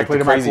Orange directly with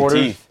to the my crazy quarters.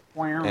 teeth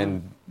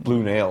and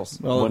blue nails.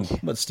 well, One-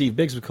 what Steve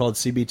Biggs was called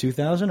CB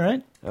 2000,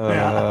 right?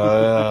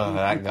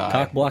 that guy.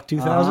 Cock Block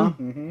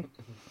 2000.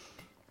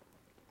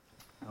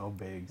 Oh,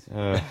 Biggs.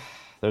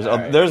 There's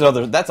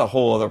other. That's a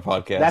whole other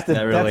podcast. That's a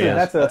That really is.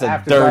 that's a a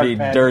after dirty,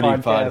 dark dirty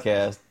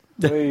podcast.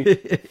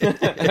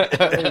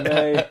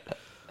 podcast.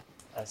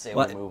 I say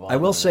Well, we move on. I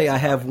will to say the I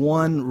next have topic.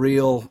 one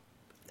real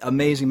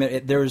amazing.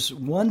 There's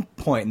one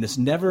point, and this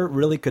never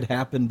really could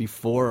happen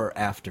before or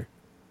after.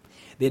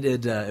 They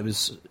did. It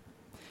was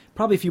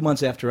probably a few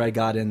months after I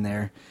got in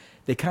there.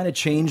 They kind of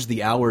changed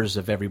the hours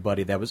of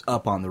everybody that was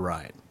up on the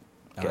ride.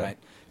 All right,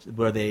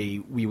 where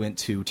we went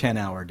to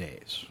 10-hour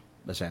days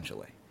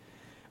essentially,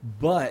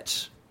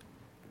 but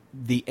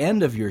the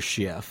end of your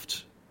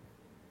shift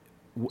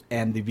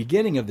and the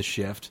beginning of the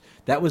shift,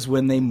 that was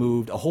when they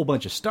moved a whole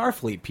bunch of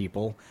Starfleet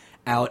people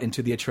out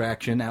into the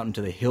attraction, out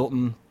into the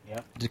Hilton,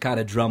 Yep. to kind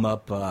of drum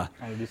up, Trying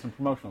to do some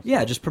promotional.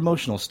 yeah, just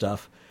promotional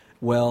stuff.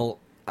 Well,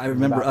 I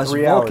remember about us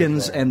 3 hours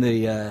Vulcans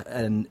there.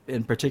 and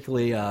and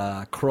particularly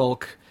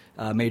Krulk,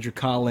 Major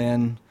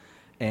Colin,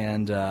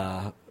 and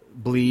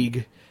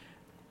Bleeg,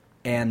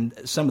 and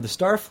some of the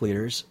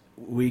Starfleeters.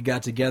 We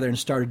got together and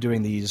started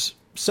doing these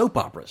soap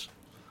operas.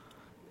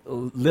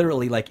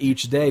 Literally, like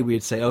each day,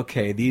 we'd say,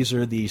 okay, these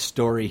are the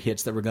story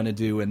hits that we're going to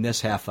do in this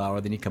half hour.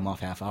 Then you come off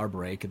half-hour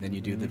break, and then you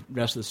do the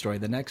rest of the story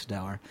the next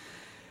hour.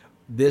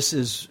 This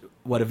is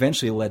what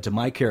eventually led to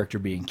my character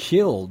being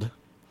killed.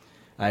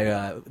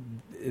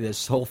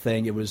 This whole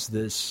thing, it was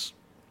this.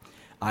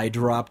 I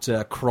dropped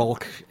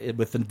Krulk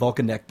with the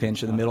Vulcan neck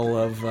pinch in the middle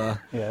of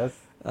Yes.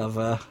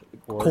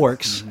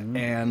 Quarks,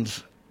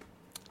 and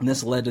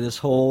this led to this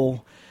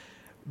whole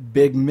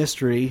big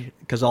mystery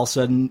because all of a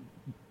sudden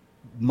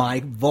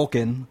my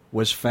Vulcan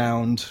was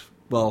found.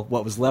 Well,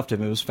 what was left of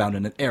him was found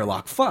in an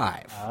airlock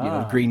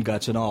 5, green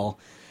guts and all,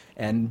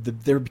 and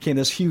there became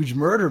this huge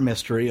murder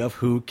mystery of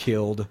who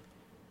killed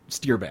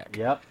Steerback.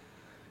 Yep.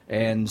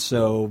 And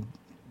so,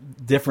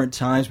 different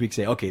times we could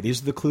say, okay,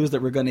 these are the clues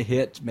that we're going to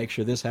hit to make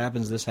sure this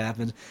happens,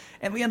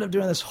 and we end up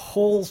doing this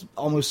whole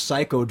almost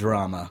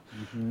psychodrama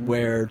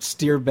where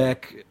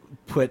Steerbeck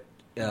put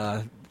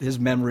his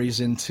memories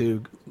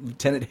into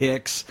Lieutenant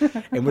Hicks,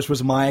 and which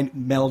was mine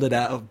melded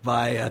out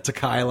by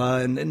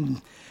Tequila,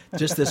 and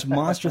just this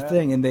monster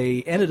thing, and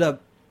they ended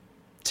up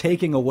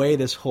taking away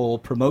this whole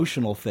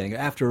promotional thing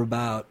after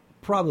about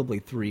probably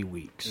 3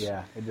 weeks.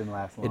 Yeah, it didn't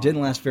last long. It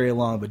didn't last very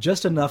long, but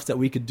just enough that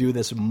we could do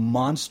this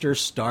monster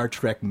Star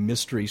Trek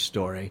mystery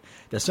story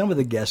that some of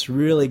the guests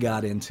really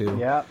got into.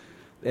 Yep.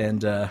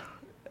 And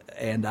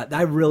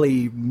I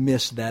really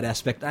missed that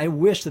aspect. I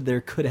wish that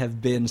there could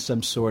have been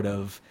some sort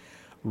of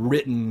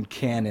written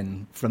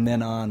canon from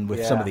then on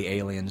with some of the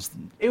aliens.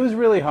 It was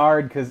really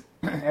hard because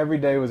every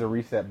day was a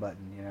reset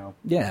button, you know.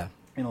 Yeah.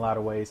 In a lot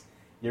of ways,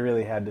 you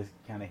really had to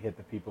kind of hit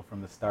the people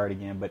from the start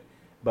again.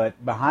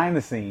 But behind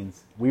the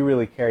scenes, we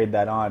really carried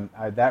that on.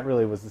 That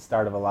really was the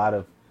start of a lot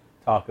of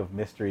talk of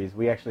mysteries.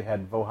 We actually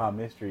had Voha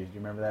Mysteries. Do you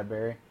remember that,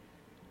 Barry?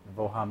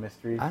 Voha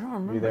Mysteries. I don't Were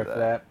you remember there for that.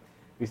 that?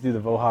 We used to do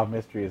the Voha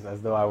Mysteries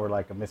as though I were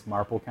like a Miss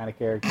Marple kind of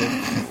character,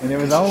 and it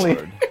was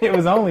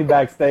only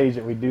backstage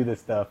that we do this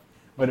stuff.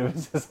 But it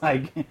was just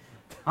like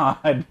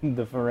Todd,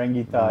 the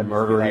Ferengi Todd,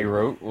 Murder just be he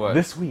wrote? What?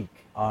 This week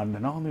on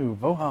an all-new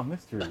Voha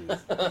Mysteries,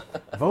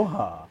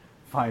 Voha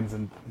finds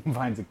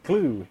a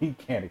clue he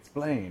can't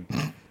explain.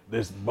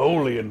 This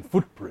Bolian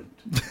footprint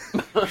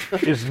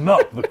is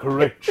not the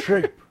correct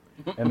shape.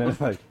 And then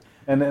it's like,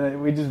 and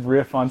then we just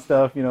riff on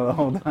stuff, the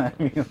whole time.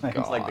 It's like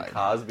the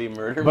Cosby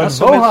murder. But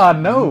So Voha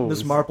knows.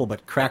 Miss Marple,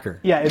 but cracker.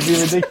 Yeah, it'd be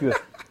ridiculous.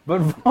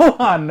 But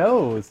Voha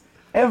knows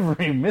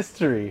every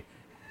mystery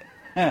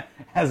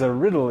has a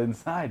riddle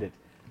inside it.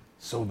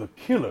 So the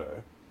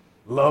killer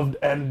loved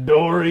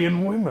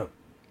Andorian women.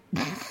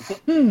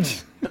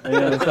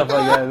 Stuff like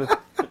that.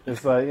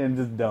 It's like, and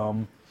just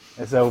dumb.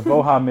 And so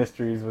Voha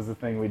Mysteries was the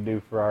thing we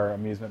do for our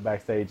amusement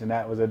backstage, and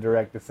that was a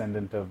direct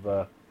descendant of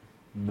the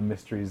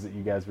mysteries that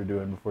you guys were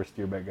doing before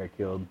Steerbeck got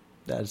killed.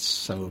 That's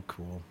so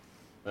cool.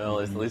 Well,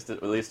 at least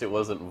it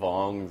wasn't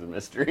Vong's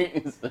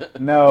mysteries.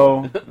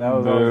 No, that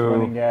was always a Boo.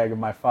 running gag of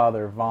my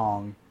father,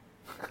 Vong.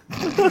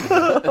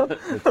 The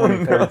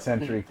 23rd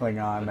century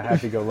Klingon, the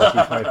happy-go-lucky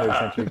 23rd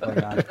century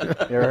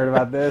Klingon. You ever heard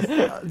about this?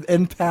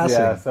 In passing.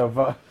 Yeah, so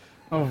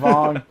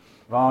Vong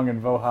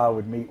and Voha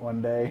would meet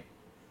one day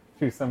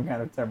through some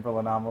kind of temporal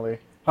anomaly.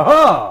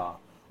 Ha-ha!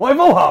 Why,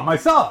 Voha, my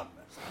son!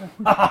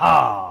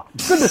 Ha-ha!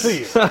 Good to see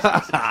you!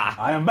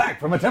 I am back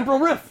from a temporal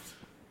rift.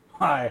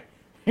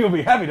 You'll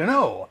be happy to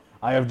know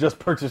I have just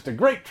purchased a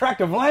great tract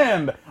of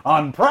land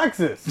on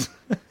Praxis.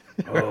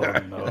 Oh,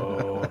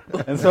 no.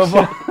 And so,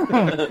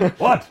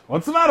 what?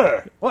 What's the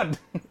matter? What?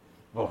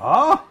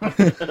 Voha?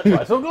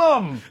 Why so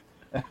glum?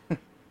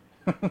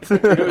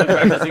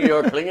 Practicing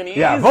your Klingonese?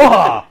 Yeah,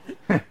 Voha!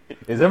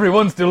 Is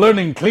everyone still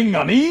learning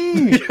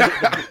Klingonese?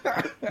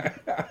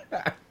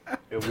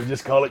 We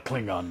just call it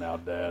Klingon now,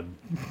 Dad.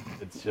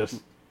 It's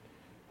just...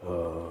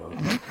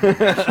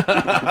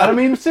 I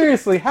mean,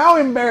 seriously, how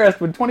embarrassed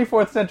would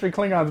 24th century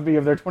Klingons be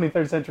of their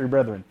 23rd century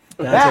brethren?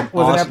 That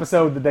was an awesome-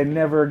 episode that they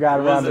never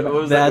got around to.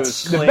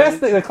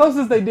 The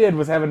closest they did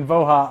was having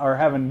Voha or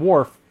having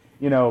Worf,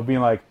 being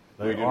like,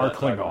 "They do are not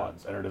talk about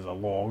Klingons, and it is a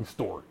long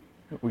story.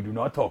 We do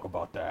not talk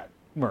about that."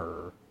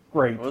 Brr.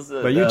 Great.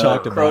 But you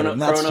talked about it,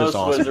 and that's Kronos just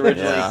awesome. was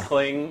originally Yeah.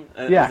 Kling.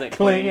 Yeah, Isn't it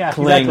Kling. Yeah,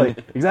 Kling.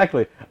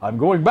 exactly. I'm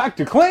going back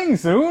to Kling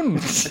soon.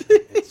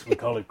 We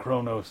call it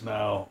Kronos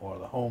now, or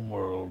the home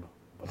world,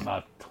 but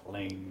not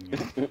Kling.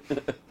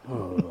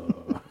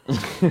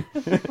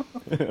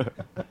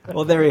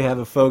 Well, there you have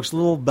it, folks. A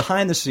little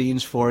behind the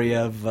scenes for you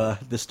of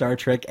the Star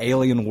Trek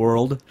alien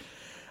world.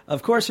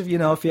 Of course, if you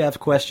have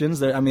questions,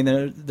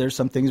 there's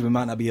some things we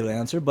might not be able to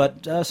answer,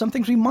 but some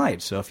things we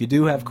might. So if you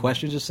do have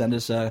questions, just send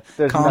us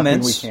There's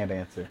comments nothing we can't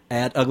answer.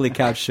 at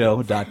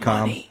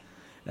uglycouchshow.com.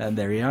 And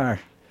there you are.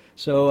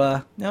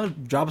 So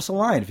drop us a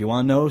line if you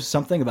want to know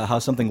something about how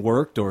something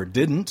worked or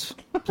didn't.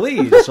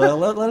 Please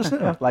let us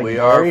know. Like We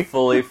Barry. are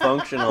fully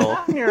functional.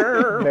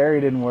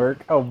 Barry didn't work.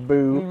 Oh,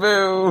 boo.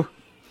 Boo.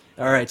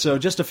 All right, so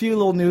just a few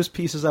little news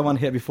pieces I want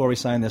to hit before we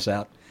sign this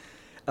out.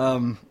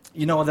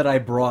 You know that I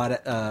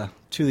brought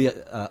to the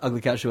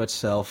Ugly Couch Show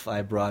itself,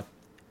 I brought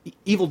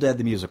Evil Dead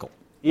the musical.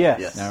 Yes.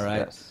 Yes. All right,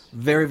 Yes.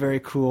 very, very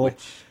cool.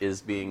 Which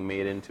is being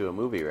made into a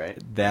movie, right?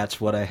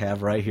 That's what I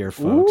have right here,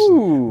 folks.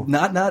 Ooh.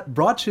 Not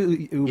brought to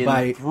you In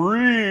by,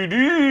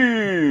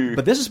 3D!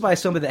 but this is by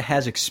somebody that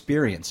has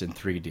experience in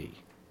 3D.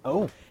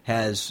 Oh.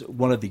 Has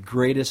one of the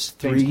greatest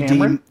James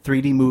Cameron?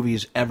 3D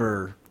movies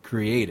ever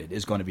created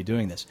is going to be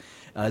doing this.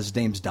 His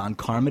name's Don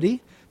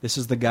Carmody. This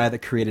is the guy that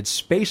created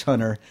Space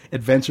Hunter: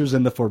 Adventures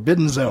in the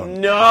Forbidden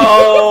Zone.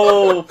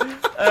 No!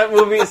 That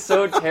movie is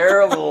so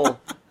terrible.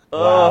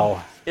 Oh,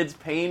 Wow. it's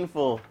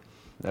painful.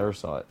 Never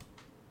saw it.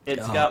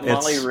 It's got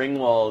Molly it's-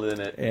 Ringwald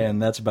in it.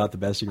 And that's about the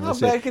best you can How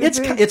say. bad can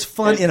it be? It's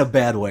fun in a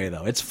bad way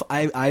though.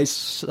 I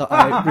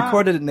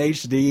recorded it in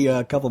HD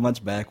a couple months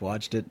back.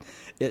 Watched it.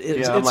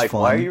 It's I'm like,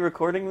 fun. why are you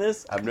recording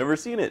this? I've never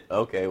seen it.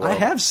 Okay, well. I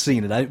have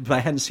seen it. But I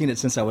hadn't seen it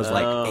since I was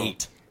like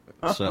 8.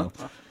 So,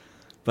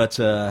 but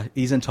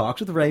he's in talks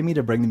with Raimi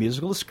to bring the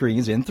musical to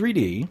screens in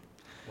 3D.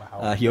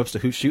 Wow. He hopes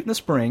to shoot in the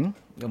spring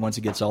once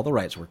he gets all the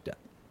rights worked out.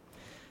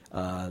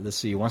 Let's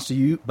see. He wants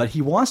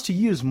to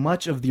use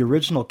much of the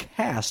original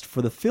cast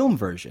for the film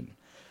version,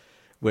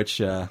 which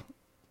that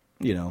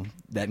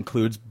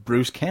includes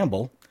Bruce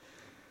Campbell.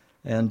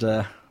 And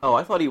Oh,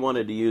 I thought he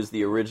wanted to use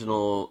the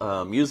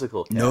original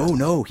musical cast.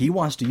 no, he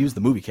wants to use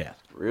the movie cast.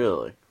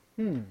 Really?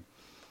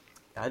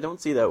 I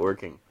don't see that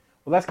working.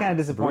 Well, that's kind of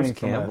disappointing Bruce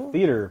from Campbell? a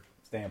theater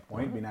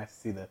standpoint. It'd be nice to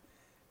see the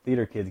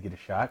theater kids get a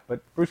shot.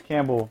 But Bruce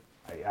Campbell,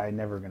 I'm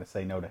never going to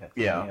say no to him.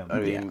 I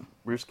mean,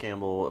 Bruce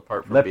Campbell,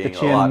 apart from Let the being a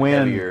chin lot win.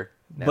 heavier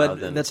now But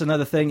than... that's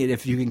another thing.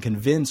 If you can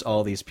convince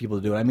all these people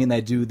to do it, I mean,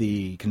 they do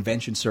the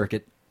convention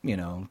circuit.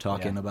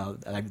 Talking Yeah.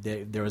 about.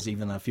 There was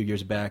even a few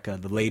years back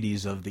the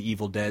ladies of the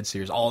Evil Dead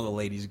series. All the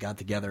ladies got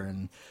together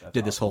and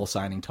did this whole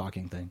signing,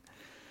 talking thing.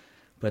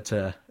 But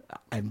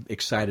I'm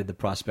excited the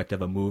prospect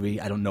of a movie.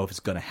 I don't know if it's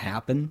going to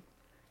happen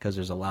because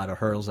there's a lot of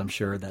hurdles, I'm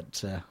sure,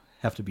 that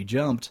have to be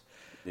jumped.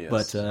 Yes.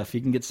 But if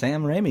you can get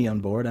Sam Raimi on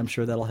board, I'm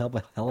sure that'll help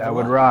a hell of a That lot.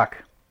 would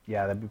rock.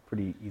 Yeah, that'd be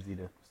pretty easy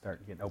to start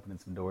opening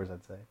some doors,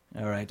 I'd say.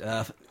 All right.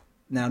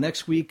 Now,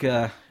 next week,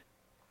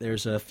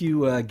 there's a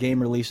few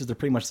game releases. They're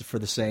pretty much for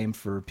the same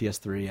for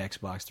PS3,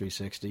 Xbox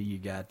 360. You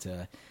got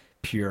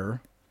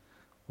Pure,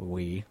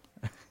 Wii,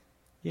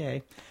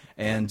 yay,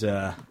 and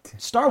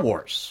Star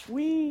Wars.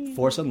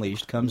 Force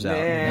Unleashed comes out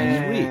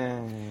next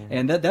week.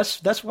 And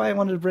that's why I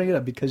wanted to bring it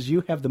up, because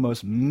you have the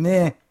most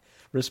meh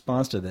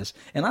response to this.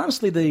 And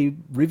honestly, the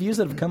reviews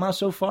that have come out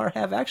so far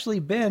have actually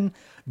been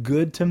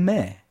good to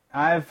meh.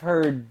 I've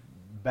heard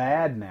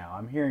bad now.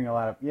 I'm hearing a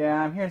lot of,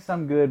 I'm hearing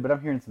some good, but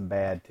I'm hearing some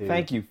bad too.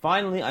 Thank you.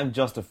 Finally, I'm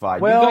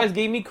justified. Well, you guys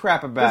gave me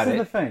crap about This it.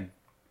 is the thing.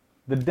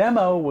 The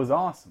demo was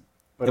awesome.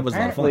 But It was a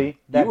lot of fun.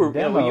 apparently, that you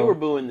demo... were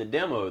booing the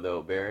demo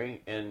though,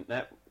 Barry, and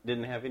that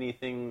didn't have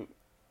anything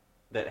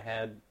that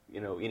had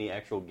any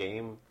actual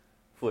game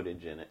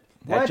footage in it.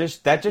 What?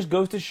 That just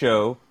goes to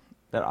show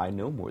that I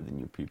know more than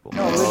you people.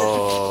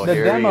 Oh, the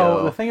here we demo,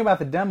 go. the thing about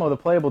the demo, the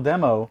playable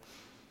demo,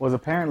 was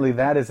apparently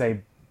that is a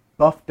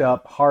buffed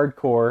up,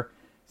 hardcore,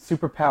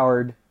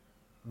 super-powered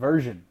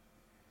version.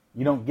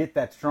 You don't get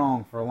that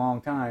strong for a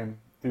long time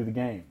through the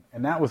game.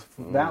 And that was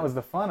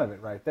the fun of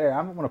it right there. I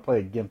don't want to play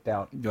a gimped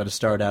out. You want to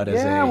start out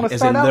as Yeah, I wanna a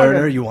start out like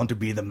learner. a- You want to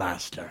be the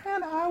master.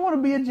 Man, I want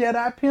to be a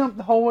Jedi pimp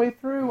the whole way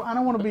through. I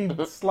don't want to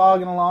be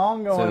slogging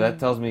along going... So that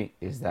tells me,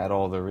 is that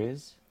all there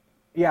is?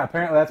 Yeah,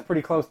 apparently that's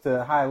pretty close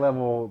to high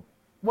level...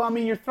 Well, I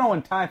mean, you're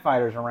throwing TIE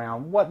fighters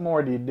around. What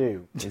more do you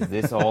do? Is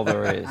this all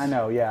there is? I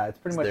know, yeah. It's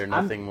pretty Is much... there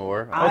nothing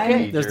more?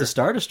 I'm- There's the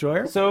Star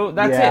Destroyer. So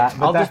that's yeah, it.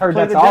 but I'll I just heard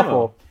play that's the demo.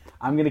 awful.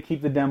 I'm going to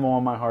keep the demo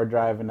on my hard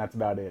drive, and that's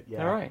about it.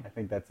 Yeah, All right. I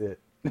think that's it.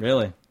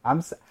 Really?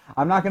 I'm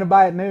not going to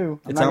buy it new.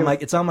 It's on my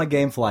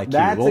GameFly queue.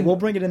 That's We'll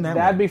bring it in that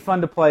That'd way. be fun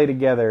to play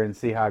together and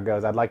see how it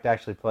goes. I'd like to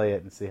actually play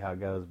it and see how it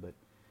goes, but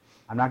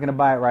I'm not going to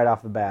buy it right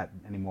off the bat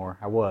anymore.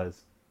 I was.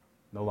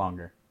 No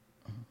longer.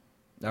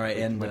 All right,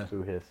 and Much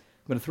boo hiss.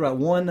 I'm going to throw out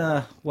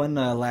one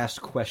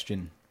last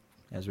question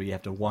as we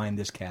have to wind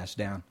this cast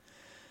down.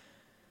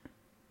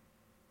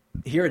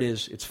 Here it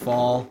is. It's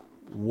fall.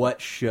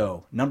 What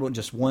show? Number one,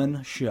 just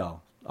one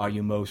show are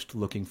you most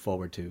looking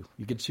forward to?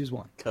 You get to choose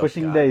one. Oh,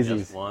 Pushing God, Daisies.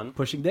 Just one.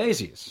 Pushing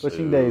Daisies.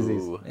 Pushing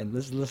Daisies. Ooh. And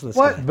listen to this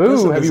What? guy. Boo?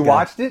 Listen to Have this you guy.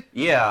 watched it?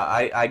 Yeah,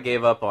 I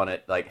gave up on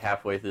it like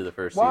halfway through the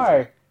first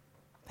Why?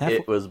 Half-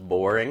 season. It was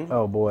boring.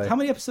 Oh, boy. How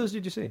many episodes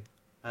did you see?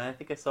 I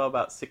think I saw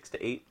about 6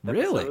 to 8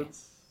 Really?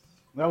 episodes.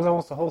 That was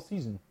almost the whole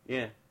season.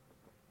 Yeah.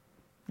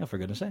 Oh, for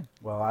goodness sake.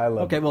 Well, I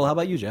love Okay, it. well, how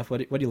about you, Jeff?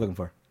 What are you looking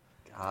for?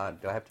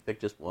 God, do I have to pick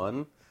just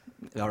one?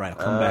 All right,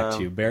 I'll come back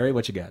to you. Barry,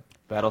 what you got?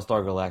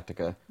 Battlestar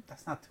Galactica.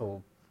 That's not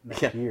till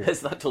next Yeah, year.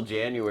 it's not till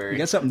January. You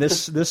got something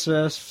this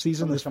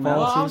season, this come fall out.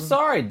 Well, I'm season?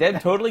 sorry. Deb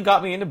totally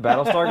got me into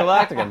Battlestar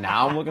Galactica.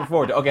 Now I'm looking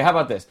forward to. Okay, how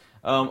about this?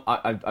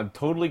 I've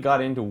totally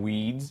got into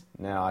Weeds.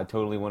 Now I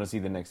totally want to see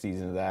the next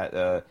season of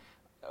that.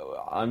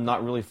 I'm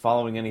not really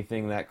following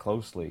anything that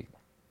closely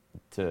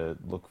to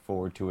look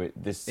forward to it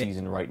this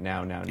season right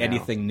now.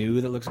 Anything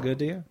new that looks good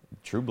to you?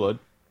 True Blood.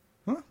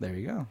 Huh, there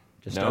you go.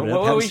 Just No, started what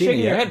up. are Haven't we seen it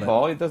shaking your yet, head, but-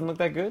 Paul? It doesn't look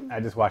that good. I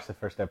just watched the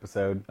first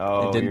episode.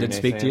 Oh, It didn't you're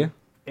speak to you?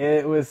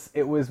 It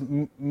was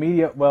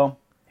media. Well,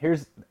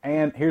 here's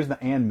the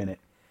Anne minute.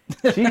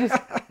 She just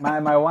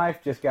my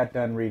wife just got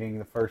done reading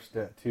the first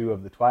 2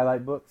 of the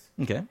Twilight books,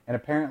 Okay. and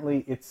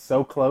apparently it's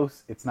so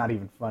close it's not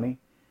even funny.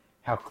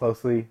 How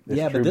closely this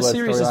Yeah, True but this Blood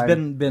series has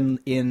storyline been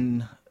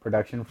in.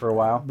 production for a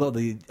while. Well,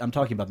 I'm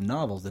talking about the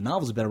novels. The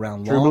novels have been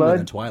around True longer Blood?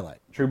 than Twilight.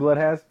 True Blood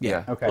has.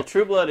 Yeah. Okay. Well,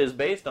 True Blood is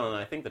based on,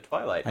 I think, the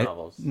Twilight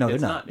novels. No, they're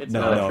it's not. It's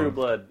No, not no. a True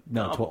Blood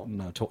No,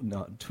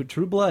 novel.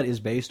 True Blood is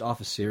based off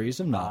a series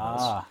of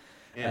novels. Ah.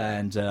 Yeah.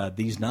 And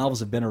these novels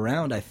have been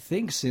around, I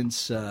think,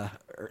 since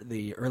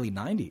the early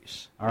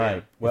 90s. All right.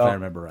 Yeah. Well, I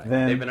remember right.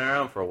 Then They've been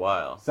around for a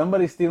while.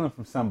 somebody's stealing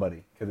from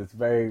somebody because it's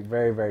very,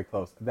 very, very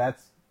close.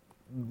 That's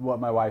what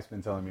my wife's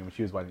been telling me when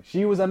she was watching.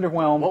 She was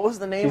underwhelmed. What was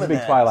the name She's of a big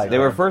that? Twilight. They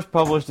fan. were first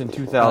published in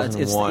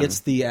 2001.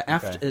 It's the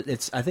after. Okay.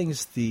 It's I think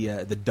it's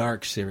the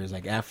Dark series,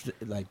 like after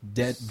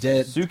Dead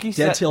Suki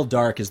Dead Sa- Till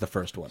Dark is the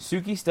first one.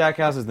 Suki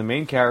Stackhouse is the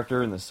main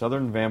character in the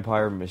Southern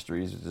Vampire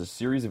Mysteries. It's a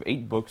series of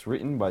 8 books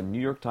written by New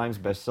York Times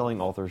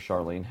bestselling author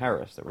Charlene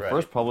Harris. They were Right.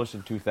 first published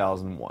in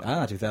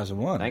 2001.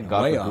 2001. Thank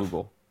God Way for off.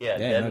 Google. Yeah, Yeah,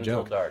 Dead no Until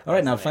joke. Dark. All right,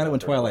 That's now the find name out when of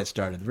the Twilight book.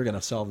 started. We're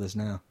gonna solve this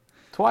now.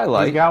 He's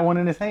Twilight got one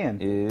in his hand.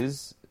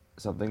 is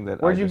something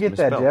that Where'd I you just get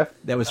that, misspelled. Jeff?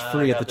 That was I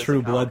free at got the this True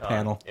at Blood Comic-Con.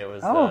 panel. It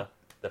was Oh.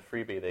 the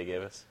freebie they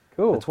gave us.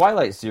 Cool. The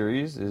Twilight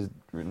series is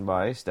written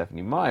by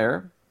Stephanie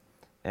Meyer,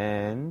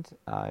 and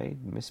I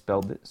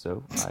misspelled it,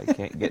 so I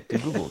can't get to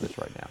Google this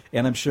right now.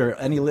 And I'm sure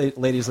any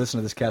ladies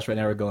listening to this cast right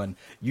now are going,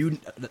 you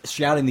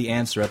shouting the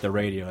answer at the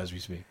radio as we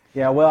speak.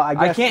 Yeah. Well, I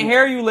guess I can't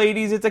hear you,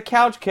 ladies. It's a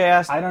couch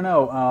cast. I don't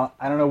know.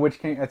 I don't know which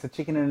kind. That's a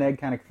chicken and an egg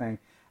kind of thing.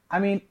 I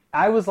mean,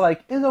 I was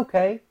like, it's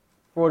okay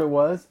for what it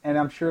was, and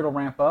I'm sure it'll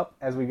ramp up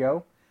as we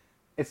go.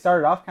 It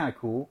started off kind of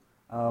cool.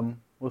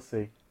 We'll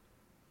see.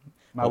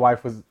 My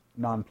wife was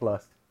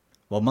nonplussed.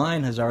 Well,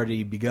 mine has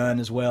already begun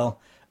as well.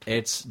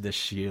 It's The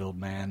Shield,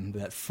 man.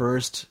 That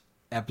first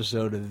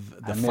episode of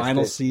I the missed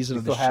final it. season You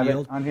of The still have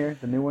Shield. it on here,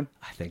 the new one.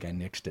 I think I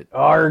nixed it.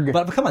 Arg.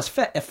 But become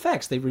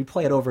effects. They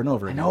replay it over and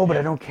over I again. know, but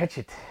I don't catch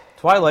it.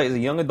 Twilight is a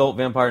young adult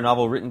vampire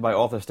novel written by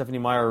author Stephanie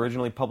Meyer,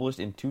 originally published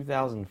in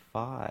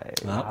 2005.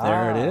 Oh,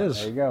 there it is.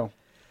 There you go.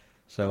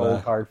 So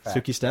Cold hard fact.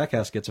 Suki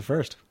Stackhouse gets a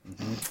first.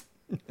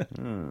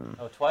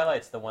 Oh,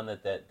 Twilight's the one that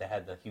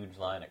had the huge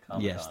line at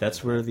Comic-Con. Yes, that's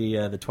isn't where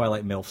it? the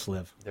Twilight MILFs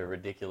live. The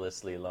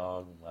ridiculously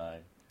long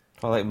line.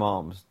 Twilight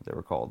Moms, they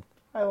were called.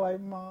 I like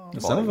mom.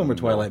 Some of them were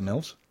Twilight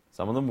MILFs.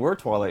 Some of them were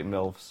Twilight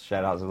MILFs.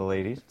 Shout out to the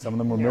ladies. Some of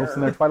them were MILFs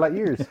in their twilight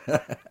years.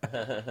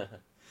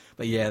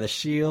 But yeah, The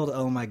Shield,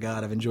 oh my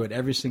god, I've enjoyed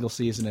every single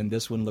season, and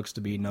this one looks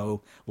to be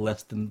no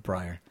less than the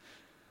prior.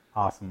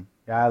 Awesome.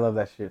 Yeah, I love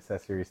that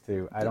series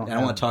too. I don't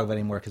want to talk about it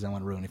anymore because I don't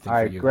want to ruin anything All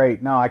for right, you.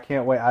 great. No, I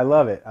can't wait. I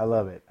love it. I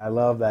love it. I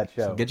love that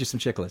show. So get you some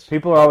chicklets.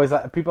 People are always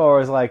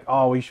like,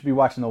 "Oh, we should be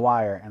watching The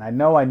Wire," and I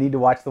know I need to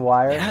watch The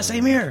Wire. Yeah,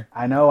 same here.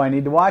 I know I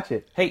need to watch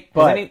it. Hey,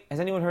 But- has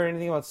anyone heard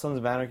anything about Sons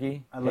of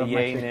Anarchy? I love my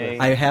Yay, chick nay?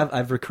 list.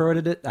 I've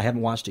recorded it. I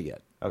haven't watched it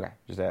yet. Okay,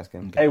 just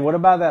asking. Hey, what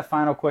about that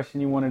final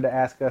question you wanted to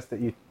ask us that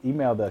you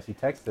emailed us? You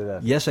texted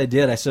us. Yes, I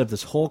did. I set up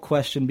this whole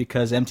question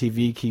because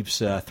MTV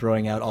keeps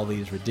throwing out all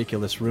these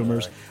ridiculous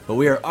rumors, but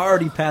we are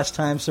already past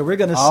time, so we're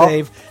going to Oh.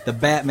 save the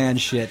Batman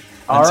shit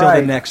All until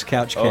right. the next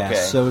Couch Cast. Okay.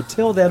 So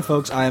till then,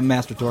 folks, I am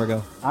Master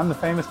Torgo. I'm the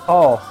famous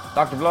Paul.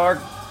 Dr. Vlog.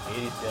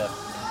 Ladies,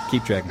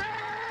 Keep dragging.